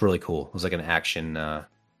game looked really cool. It was like an action, Yeah.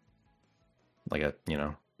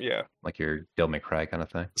 like your Devil May Cry kind of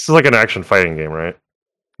thing. This is like an action fighting game, right?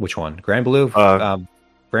 Which one? Grand Blue? Grand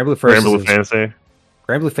Blue Fantasy?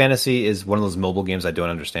 Grand Blue Fantasy is one of those mobile games I don't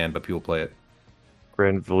understand, but people play it.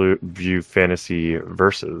 Grand Blue Fantasy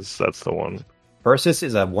Versus, that's the one. Versus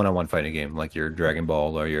is a one-on-one fighting game, like your Dragon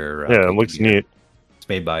Ball or your... yeah, it looks neat. It's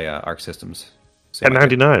made by Arc Systems.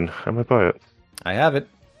 $10.99. I might buy it. I have it.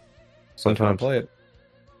 Sometimes play it.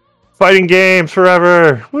 Fighting games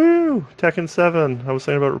forever! Woo! Tekken 7. I was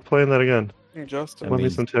saying about playing that again. Justin. Let me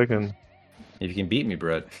some Tekken. If you can beat me,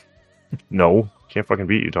 Brett. No. Can't fucking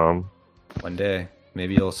beat you, Tom. One day.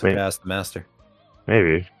 Maybe you'll surpass the master.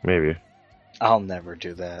 Maybe. I'll never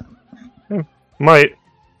do that. Might.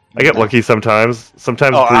 I get lucky sometimes.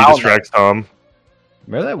 Sometimes Bree distracts Tom.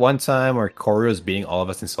 Remember that one time where Corey was beating all of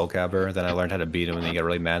us in Soul Calibur? Then I learned how to beat him and then he got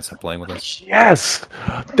really mad and stopped playing with us? Yes!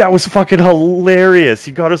 That was fucking hilarious.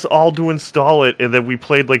 He got us all to install it and then we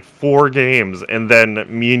played like 4 games and then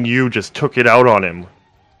me and you just took it out on him.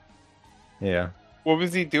 Yeah. What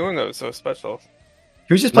was he doing that was so special?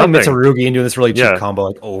 He was just playing Mitsurugi and doing this really cheap combo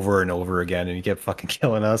like over and over again and he kept fucking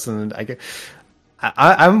killing us and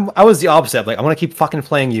I was the opposite. Like, I want to keep fucking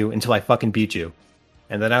playing you until I fucking beat you.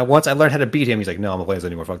 And then once I learned how to beat him, he's like, no, I'm not playing this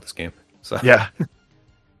anymore. Fuck this game. So yeah.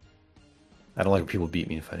 I don't like when people beat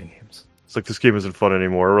me in fighting games. It's like, this game isn't fun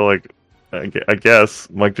anymore. We're like, I guess.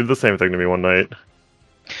 Mike did the same thing to me one night.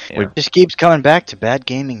 Yeah. It just keeps coming back to bad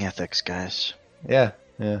gaming ethics, guys. Yeah.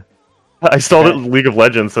 I stalled it in League of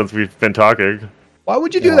Legends since we've been talking. Why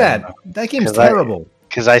would you do that? That game's terrible.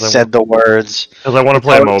 Because I said the words. Because I want to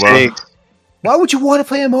play a MOBA. Why would you want to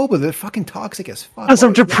play a MOBA? They're fucking toxic as fuck. Because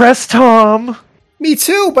I'm depressed, Tom. Me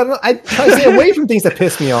too, but I try to stay away from things that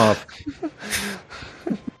piss me off.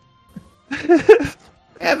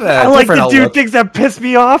 I like to do things that piss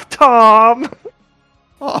me off, Tom.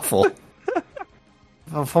 Awful.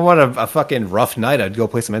 If I want a fucking rough night, I'd go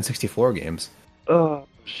play some N64 games. Oh,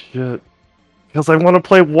 shit. Because I want to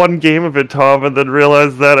play one game of it, Tom, and then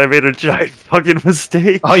realize that I made a giant fucking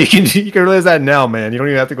mistake. Oh, you can realize that now, man. You don't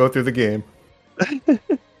even have to go through the game.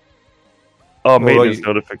 Maintenance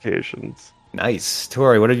notifications. Nice.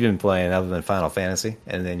 Tori, what have you been playing other than Final Fantasy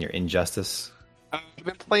and then your Injustice? I've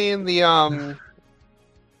been playing the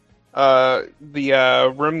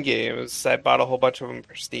room games. I bought a whole bunch of them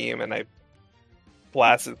for Steam, and I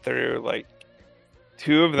blasted through like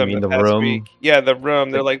 2 of them. You mean the room? Week. Yeah, the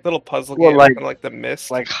room. They're like little puzzle games, kind of like the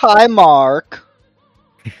Mist. Like, hi, Mark.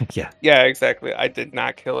 Yeah. Yeah, exactly. I did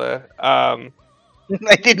not kill her. I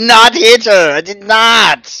did not hit her. I did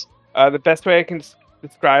not. The best way I can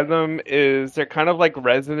describe them is they're kind of like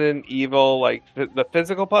Resident Evil, like the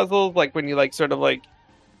physical puzzles, like when you like sort of like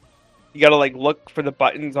you gotta like look for the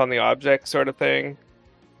buttons on the object, sort of thing.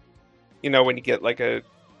 You know, when you get like a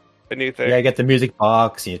new thing. Yeah, you get the music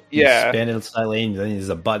box, you spin it slightly, and then there's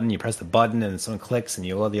a button, you press the button, and someone clicks, and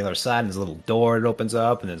you go to the other side, and there's a little door that opens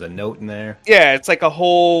up, and there's a note in there. Yeah, it's like a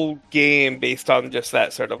whole game based on just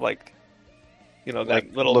that sort of like, you know, that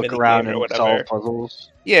like little look around and whatever. solve puzzles.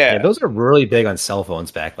 Yeah, those are really big on cell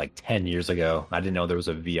phones back like 10 years ago. I didn't know there was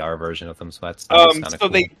a VR version of them, so that's so cool.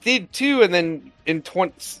 They did 2, and then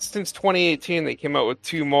since 2018 they came out with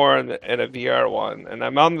 2 more and a VR one, and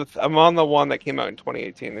I'm on the one that came out in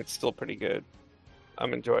 2018. It's still pretty good.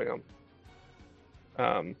 I'm enjoying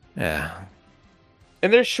them. Yeah,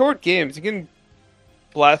 and they're short games. You can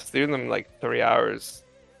blast through them in like 3 hours.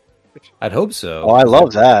 I'd hope so. Oh, I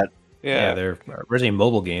love that. Yeah, they're originally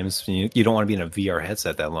mobile games. You don't want to be in a VR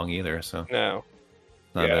headset that long either, so no,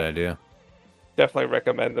 not a bad idea. Definitely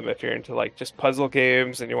recommend them if you're into like just puzzle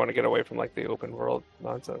games and you want to get away from like the open world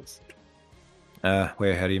nonsense. Way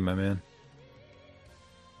ahead of you, my man.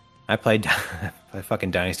 I played fucking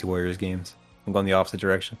Dynasty Warriors games. I'm going the opposite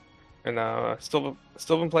direction. And still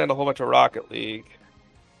been playing a whole bunch of Rocket League.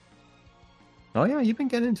 Oh yeah, you've been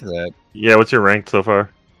getting into that. Yeah, what's your rank so far?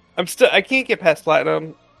 I can't get past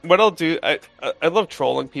Platinum. What I'll do, I love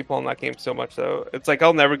trolling people in that game so much though. It's like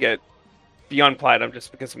I'll never get beyond Platinum just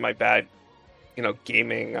because of my bad,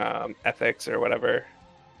 gaming ethics or whatever.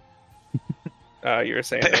 You were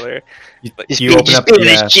saying earlier. You open up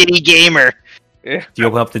this shitty gamer. Yeah. Do you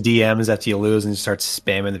open up the DMs after you lose and start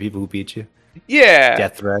spamming the people who beat you? Yeah.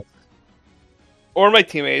 Death threats. Or my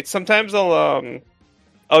teammates. Sometimes I'll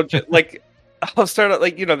just like I'll start out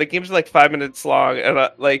like the games are like 5 minutes long, and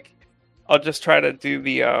I'll just try to do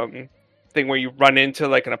the thing where you run into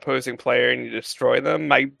like an opposing player and you destroy them.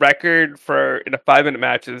 My record in a 5-minute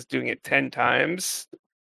match is doing it 10 times,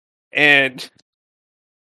 and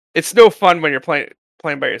it's no fun when you're playing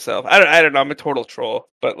by yourself. I don't know. I'm a total troll,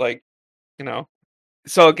 but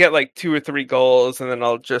so I'll get like 2 or 3 goals, and then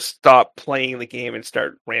I'll just stop playing the game and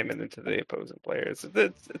start ramming into the opposing players.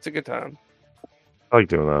 It's a good time. I like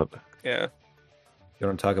doing that. Yeah. You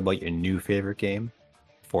want to talk about your new favorite game,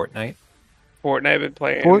 Fortnite? Fortnite, I've been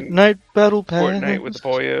playing. Fortnite Battle Pass. Fortnite with the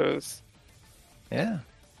boyos. Yeah.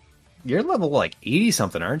 You're level like 80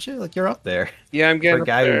 something, aren't you? Like you're up there. Yeah, I'm getting up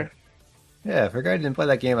there. For a guy who didn't play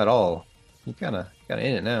that game at all, you kind of in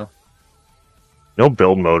it now. No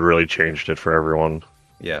build mode really changed it for everyone.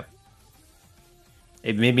 Yeah.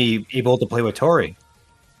 It made me able to play with Tori.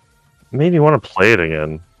 It made me want to play it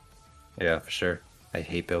again. Yeah, for sure. I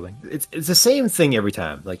hate building. It's the same thing every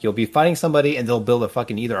time. Like you'll be fighting somebody and they'll build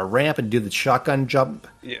either a ramp and do the shotgun jump.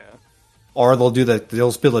 Yeah. Or they'll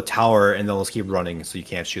build a tower and they'll just keep running so you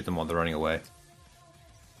can't shoot them while they're running away.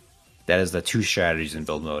 That is the 2 strategies in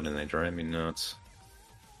build mode, and they drive me nuts.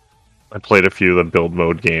 I played a few of the build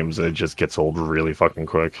mode games and it just gets old really fucking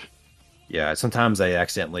quick. Yeah, sometimes I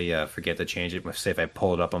accidentally forget to change it. Say if I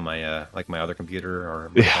pull it up on my my other computer or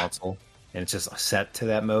my console, and it's just set to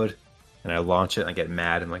that mode. And I launch it and I get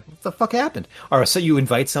mad. I'm like, what the fuck happened? Or so you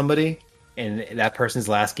invite somebody and that person's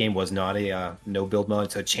last game was not a no build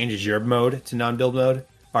mode, so it changes your mode to non-build mode,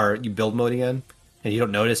 or you build mode again, and you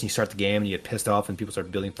don't notice, and you start the game and you get pissed off and people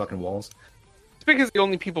start building fucking walls. It's because the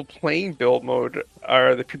only people playing build mode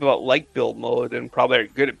are the people that like build mode and probably are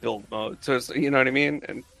good at build mode. So it's, you know what I mean?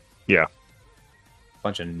 And yeah.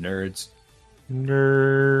 Bunch of nerds.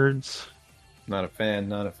 Nerds. Not a fan.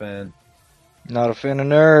 Not a fan of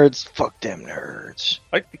nerds. Fuck them nerds.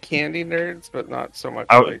 I like the candy nerds, but not so much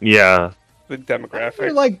the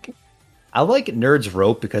demographic. I like Nerds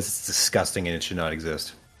Rope because it's disgusting and it should not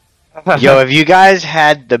exist. Yo, have you guys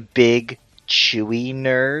had the big chewy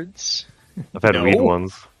nerds? I've had weed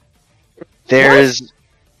ones. There's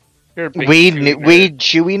Weed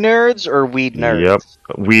chewy nerds or weed nerds?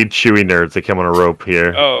 Yep, weed chewy nerds. They come on a rope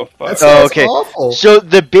here. Oh, fuck. Okay. Awful. So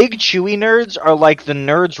the big chewy nerds are like the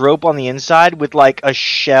nerds rope on the inside with like a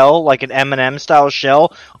shell, like an M&M style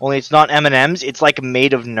shell. Only it's not M&Ms. It's like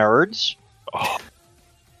made of nerds. Oh.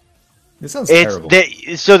 This sounds terrible.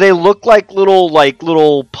 So they look like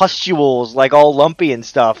little pustules, like all lumpy and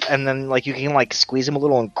stuff. And then like you can like squeeze them a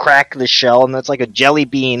little and crack the shell, and that's like a jelly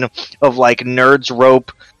bean of like nerds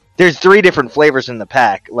rope. There's 3 different flavors in the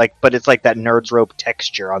pack, but it's like that Nerds Rope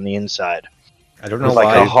texture on the inside. I don't know It's why.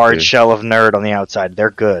 like a hard shell of nerd on the outside.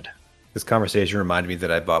 They're good. This conversation reminded me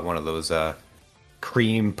that I bought one of those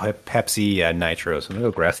cream Pepsi Nitros. I'm gonna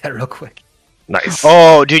go grab that real quick. Nice.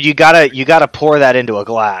 Oh, dude, you gotta pour that into a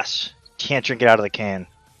glass. Can't drink it out of the can.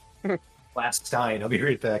 Last time. I'll be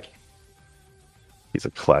right back. He's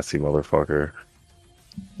a classy motherfucker.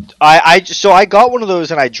 So I got one of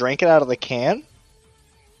those and I drank it out of the can.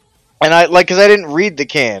 And because I didn't read the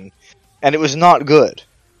can, and it was not good.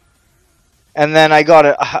 And then I got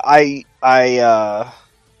it. When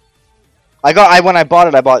I bought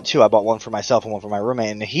it, I bought 2. I bought one for myself and one for my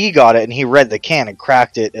roommate. And he got it, and he read the can and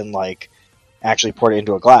cracked it and actually poured it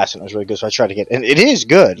into a glass, and it was really good. So I tried to get, and it is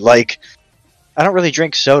good. Like, I don't really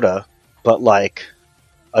drink soda, but like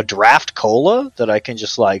a draft cola that I can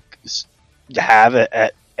just have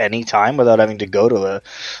at any time without having to go to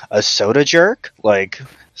a soda jerk. Like,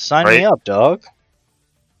 sign me up, dog.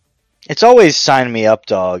 It's always sign me up,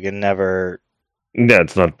 dog, and never. Yeah,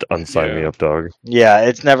 it's not unsign me up, dog. Yeah,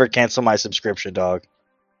 it's never cancel my subscription, dog.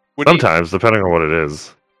 Sometimes, depending on what it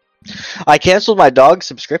is. I canceled my dog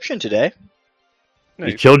subscription today.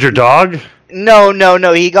 You killed your dog? No.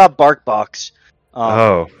 He got BarkBox.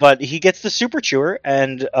 Oh. But he gets the Super Chewer,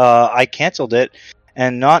 and I canceled it.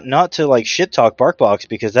 And not to shit talk BarkBox,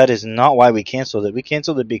 because that is not why we canceled it. We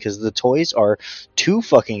canceled it because the toys are too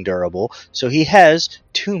fucking durable. So he has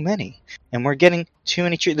too many, and we're getting too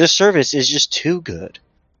many. The service is just too good.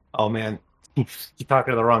 Oh man, you're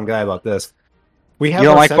talking to the wrong guy about this. You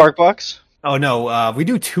don't like BarkBox? Oh no, we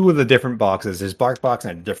do 2 of the different boxes. There's BarkBox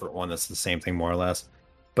and a different one that's the same thing more or less.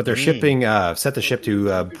 But they're shipping set to ship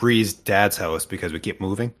to Bree's dad's house because we keep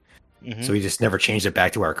moving. Mm-hmm. So we just never changed it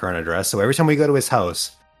back to our current address. So every time we go to his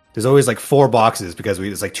house, there's always 4 boxes because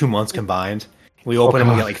it's 2 months combined. We open them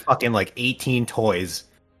and we get fucking 18 toys.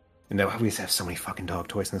 And then we just have so many fucking dog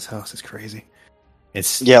toys in this house. It's crazy.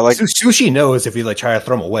 It's Sushi knows if we try to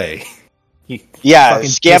throw them away.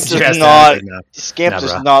 Scamp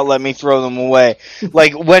does not let me throw them away.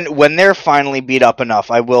 When they're finally beat up enough,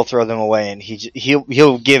 I will throw them away, and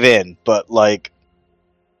he'll give in. But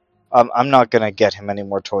I'm not gonna get him any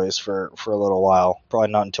more toys for a little while. Probably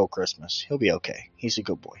not until Christmas. He'll be okay. He's a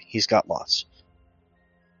good boy. He's got lots.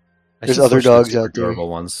 There's other dogs out there. Durable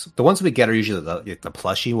ones. The ones we get are usually the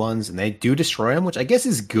plushy ones, and they do destroy them, which I guess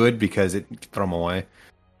is good because it throw them away.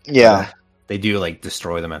 Yeah, they do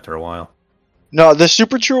destroy them after a while. No, the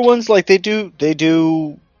Super Chewer ones they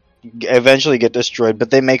do eventually get destroyed, but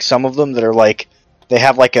they make some of them that are they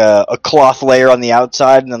have a cloth layer on the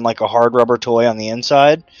outside and then a hard rubber toy on the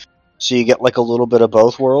inside. So you get a little bit of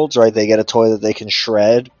both worlds, right? They get a toy that they can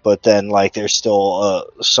shred, but then there's still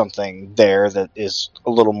something there that is a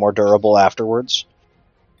little more durable afterwards.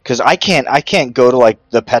 Because I can't go to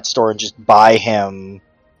the pet store and just buy him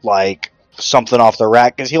something off the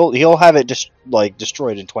rack, because he'll have it just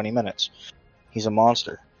destroyed in 20 minutes. He's a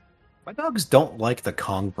monster. My dogs don't like the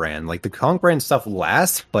Kong brand. The Kong brand stuff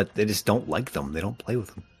lasts, but they just don't like them. They don't play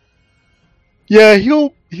with them. Yeah,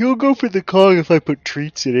 he'll go for the Kong if I put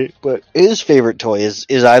treats in it. But his favorite toy is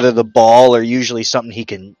either the ball or usually something he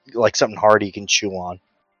can something hard he can chew on.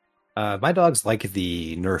 My dogs like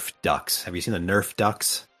the Nerf ducks. Have you seen the Nerf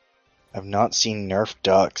ducks? I've not seen Nerf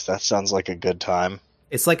ducks. That sounds like a good time.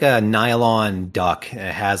 It's like a nylon duck. And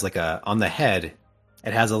it has on the head.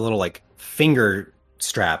 It has a little finger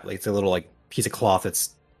strap. It's a little piece of cloth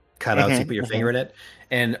that's cut out so you put your finger in it.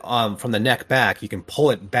 And from the neck back, you can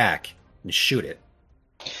pull it back and shoot it.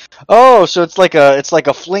 Oh, so it's like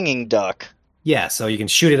a flinging duck. Yeah, so you can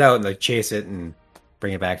shoot it out and chase it and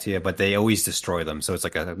bring it back to you, but they always destroy them. So it's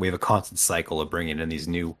we have a constant cycle of bringing in these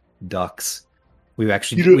new ducks. We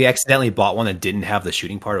accidentally bought one that didn't have the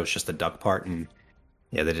shooting part. It was just the duck part, and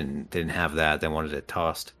yeah, they didn't have that. They wanted it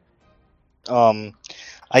tossed.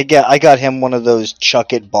 I got him one of those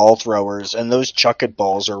Chuck It ball throwers, and those Chuck It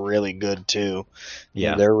balls are really good too.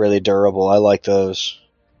 Yeah, they're really durable. I like those.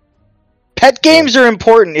 Pet games are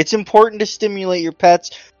important. It's important to stimulate your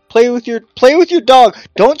pets. Play with your dog.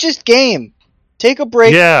 Don't just game. Take a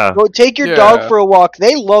break. Yeah. Go take your dog for a walk.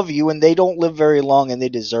 They love you, and they don't live very long, and they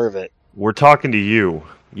deserve it. We're talking to you.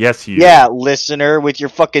 Yes, you. Yeah, listener, with your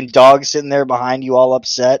fucking dog sitting there behind you all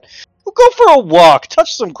upset. Well, go for a walk.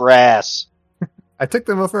 Touch some grass. I took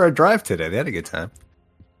them for a drive today. They had a good time.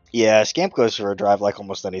 Yeah, Scamp goes for a drive like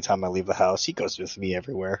almost any time I leave the house. He goes with me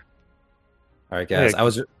everywhere. All right, guys.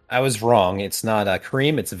 I was wrong. It's not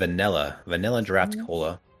cream. It's vanilla draft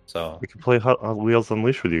cola. So we can play Hot Wheels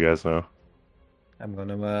Unleashed with you guys now. I'm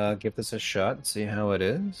gonna give this a shot and see how it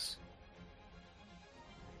is.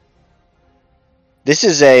 This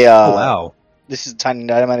is a wow. This is a Tiny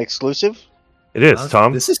Dynamite exclusive. It is,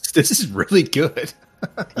 Tom. This is really good.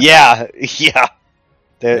 yeah.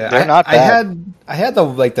 They're not bad. I had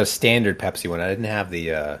the standard Pepsi one. I didn't have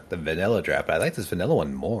the vanilla draft, but I like this vanilla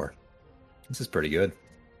one more. This is pretty good.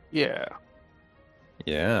 Yeah.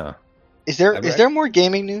 Yeah. Is there more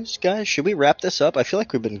gaming news, guys? Should we wrap this up? I feel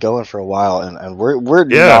like we've been going for a while, and we're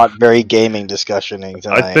not very gaming discussioning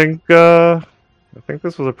tonight. I think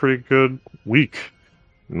this was a pretty good week.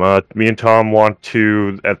 Me and Tom want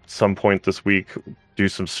to, at some point this week, do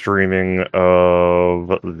some streaming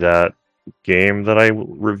of that game that I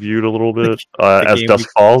reviewed a little bit, As Dusk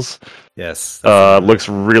Falls. Yes. Looks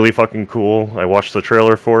really fucking cool. I watched the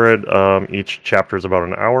trailer for it. Each chapter is about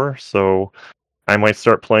an hour, so I might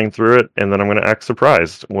start playing through it, and then I'm going to act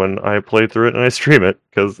surprised when I play through it and I stream it,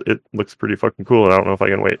 because it looks pretty fucking cool, and I don't know if I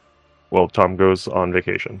can wait. Well, Tom goes on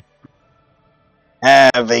vacation.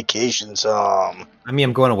 Vacation song. I mean,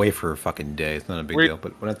 I'm going away for a fucking day. It's not a big deal.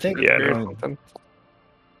 But when I think,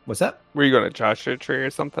 what's that? Were you going to Joshua Tree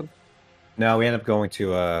or something? No, we end up going to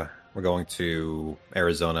we're going to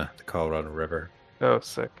Arizona, the Colorado River. Oh,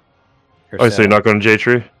 sick. So you're not going to J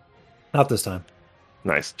Tree? Not this time.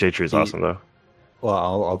 Nice. J Tree's awesome though. Well,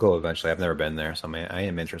 I'll go eventually. I've never been there, so I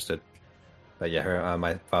am interested. But yeah,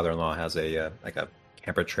 my father-in-law has a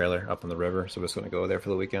camper trailer up on the river, so we're just going to go there for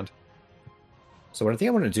the weekend. So what I think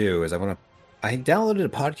I want to do is I downloaded a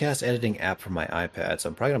podcast editing app for my iPad, so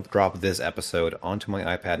I'm probably going to drop this episode onto my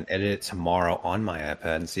iPad and edit it tomorrow on my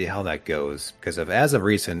iPad and see how that goes. Because as of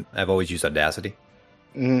recent, I've always used Audacity.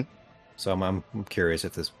 Mm-hmm. So I'm curious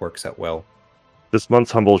if this works out well. This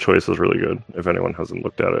month's Humble Choice is really good, if anyone hasn't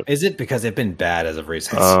looked at it. Is it? Because they've been bad as of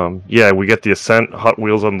recent. Yeah, we get The Ascent, Hot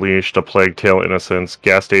Wheels Unleashed, A Plague Tale Innocence,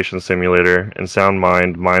 Gas Station Simulator, and Sound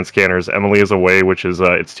Mind, Mind Scanners, Emily is Away, which is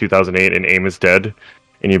it's 2008, and Aim is Dead.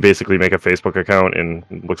 And you basically make a Facebook account, and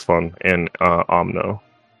it looks fun, and Omno.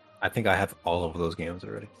 I think I have all of those games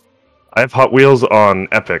already. I have Hot Wheels on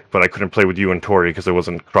Epic, but I couldn't play with you and Tori because it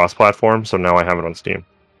wasn't cross-platform, so now I have it on Steam.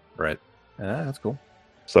 Right. That's cool.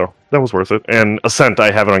 So that was worth it. And Ascent, I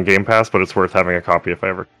have it on Game Pass, but it's worth having a copy if I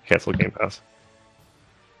ever cancel Game Pass.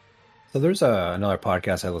 So there's another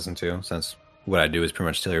podcast I listen to, since what I do is pretty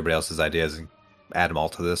much steal everybody else's ideas and add them all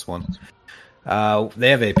to this one. They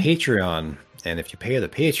have a Patreon, and if you pay the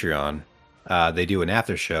Patreon, they do an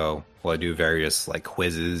after show. Well, I do various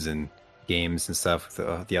quizzes and games and stuff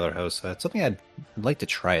with the other hosts. It's something I'd like to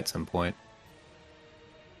try at some point.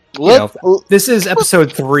 This is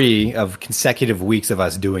episode 3 of consecutive weeks of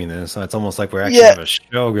us doing this, so it's almost like we're actually have a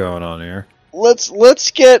show going on here.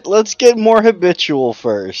 Let's get more habitual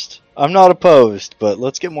first. I'm not opposed, but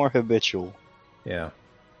let's get more habitual. Yeah.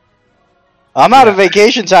 I'm out of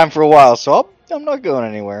vacation time for a while, so I'm not going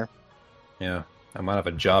anywhere. Yeah. I'm out of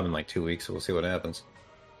a job in 2 weeks, so we'll see what happens.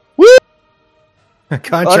 Woo!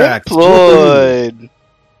 Contract. Unemployed.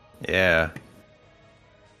 Yeah.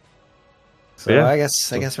 So yeah. I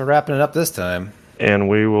guess we're wrapping it up this time. And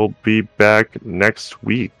we will be back next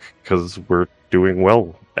week, because we're doing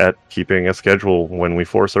well at keeping a schedule when we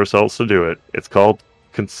force ourselves to do it. It's called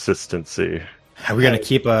consistency. Are we going to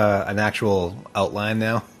keep an actual outline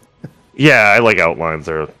now? Yeah, I like outlines.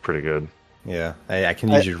 They're pretty good. Yeah, I can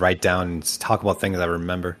usually write down and talk about things I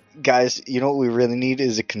remember. Guys, you know what we really need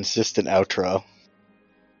is a consistent outro.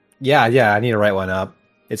 Yeah, I need to write one up.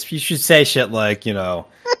 You should say shit like,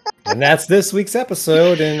 and that's this week's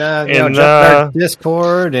episode, and jump our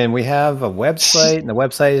Discord, and we have a website, and the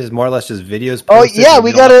website is more or less just videos. Oh yeah,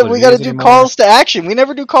 we gotta do calls to action. We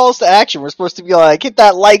never do calls to action. We're supposed to be like, hit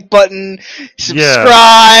that like button,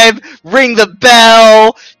 subscribe, ring the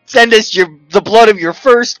bell, send us the blood of your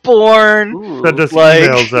firstborn. Send us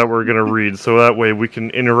emails that we're gonna read, so that way we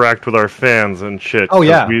can interact with our fans and shit. Oh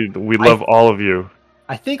yeah, we love all of you.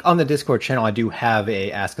 I think on the Discord channel I do have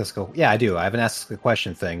a ask us. I do. I have an ask a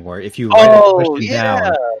question thing where if you write a question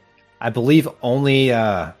down, I believe only.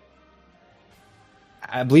 I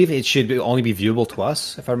believe it should only be viewable to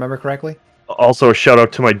us, if I remember correctly. Also, a shout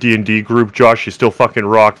out to my D&D group, Josh. You still fucking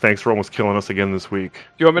rock. Thanks for almost killing us again this week. Do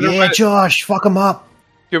you want me to Josh, fuck him up.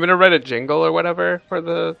 Do you want me to write a jingle or whatever for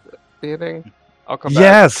the thing? I'll come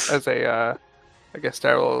back as a. I guess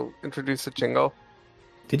Darryl will introduce a jingle.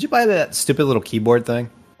 Did you buy that stupid little keyboard thing?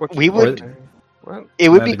 We would. It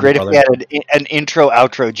would be great if we had an intro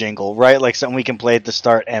outro jingle, right? Like something we can play at the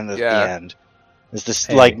start and the end. Is this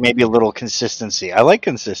like maybe a little consistency? I like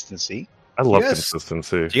consistency. I love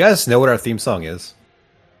consistency. Do you guys know what our theme song is?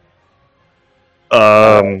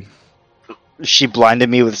 She blinded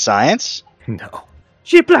me with science? No.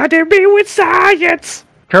 She blinded me with science!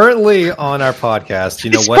 Currently on our podcast, you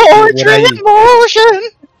know it's what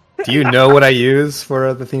do you know what I use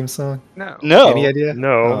for the theme song? No. Any idea?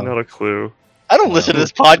 No, not a clue. I don't listen to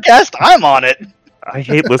this podcast. I'm on it. I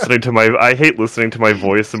hate listening to my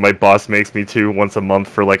voice, and my boss makes me too once a month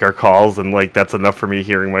for like our calls, and like that's enough for me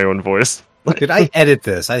hearing my own voice. Dude, I edit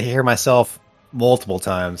this. I hear myself multiple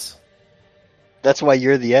times. That's why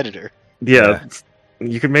you're the editor. Yeah.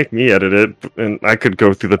 You could make me edit it, and I could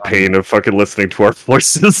go through the pain of fucking listening to our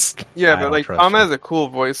voices. Yeah, but like Tom has a cool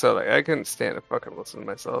voice, so like I couldn't stand to fucking listen to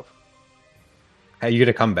myself. Hey, you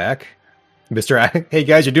gonna come back, Mr. Hey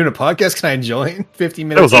guys, you're doing a podcast. Can I join? 15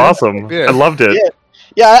 minutes. That was awesome. Yeah. I loved it.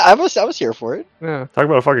 Yeah, I was here for it. Yeah. Talk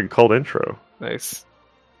about a fucking cold intro. Nice.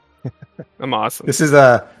 I'm awesome. This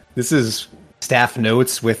is staff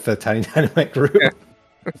notes with the Tiny Dynamite group.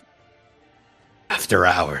 Yeah. After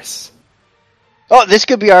hours. Oh, this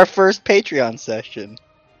could be our first Patreon session.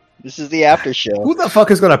 This is the after show. Who the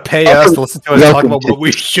fuck is going to pay us to listen to us talk about what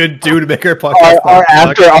we should do to make our podcast? Our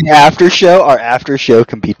after show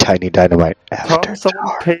can be Tiny Dynamite after.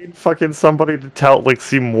 Someone paid fucking somebody to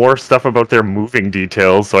see more stuff about their moving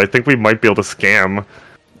details, so I think we might be able to scam.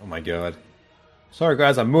 Oh my god. Sorry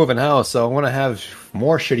guys, I'm moving house, so I want to have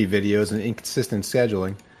more shitty videos and inconsistent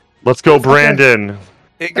scheduling. Let's go, Brandon.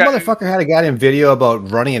 That motherfucker had a goddamn video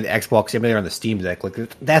about running an Xbox simulator on the Steam Deck. Like,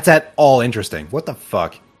 that's at all interesting. What the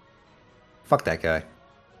fuck? Fuck that guy.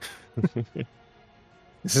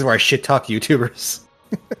 This is where I shit talk YouTubers.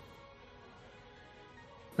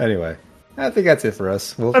 Anyway, I think that's it for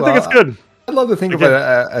us. I think it's good. I'd love to think about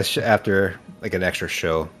after like an extra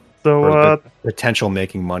show. So potential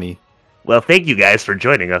making money. Well, thank you guys for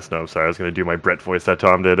joining us. No, I'm sorry, I was going to do my Brett voice that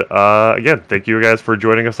Tom did. Again, thank you guys for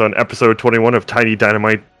joining us on episode 21 of Tiny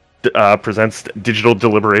Dynamite presents Digital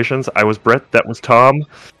Deliberations. I was Brett, that was Tom,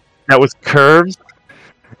 that was Curves,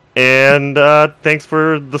 and thanks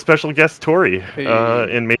for the special guest, Tori.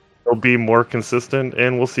 And maybe he'll be more consistent,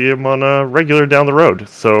 and we'll see him on a regular down the road.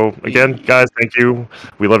 So, again, guys, thank you.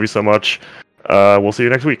 We love you so much. We'll see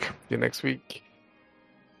you next week. See you next week.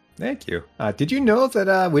 Thank you. Did you know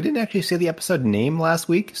that we didn't actually say the episode name last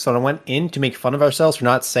week? So I went in to make fun of ourselves for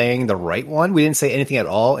not saying the right one. We didn't say anything at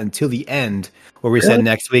all until the end, where we said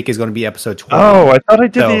next week is going to be episode 12. Oh, I thought I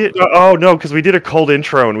did Oh, no, because we did a cold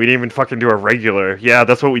intro and we didn't even fucking do a regular. Yeah,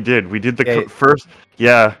 that's what we did. We did the first...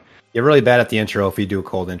 Yeah. You're really bad at the intro if you do a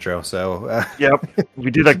cold intro, so... Yep.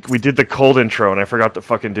 We did the cold intro and I forgot to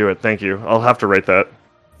fucking do it. Thank you. I'll have to write that.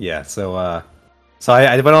 Yeah, so... So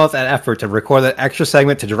I went on with that effort to record that extra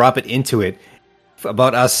segment to drop it into it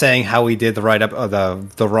about us saying how we did the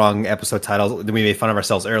wrong episode title. We made fun of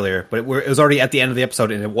ourselves earlier, but it was already at the end of the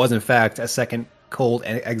episode, and it was in fact a second cold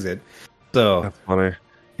exit. So that's funny.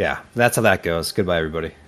 Yeah, that's how that goes. Goodbye, everybody.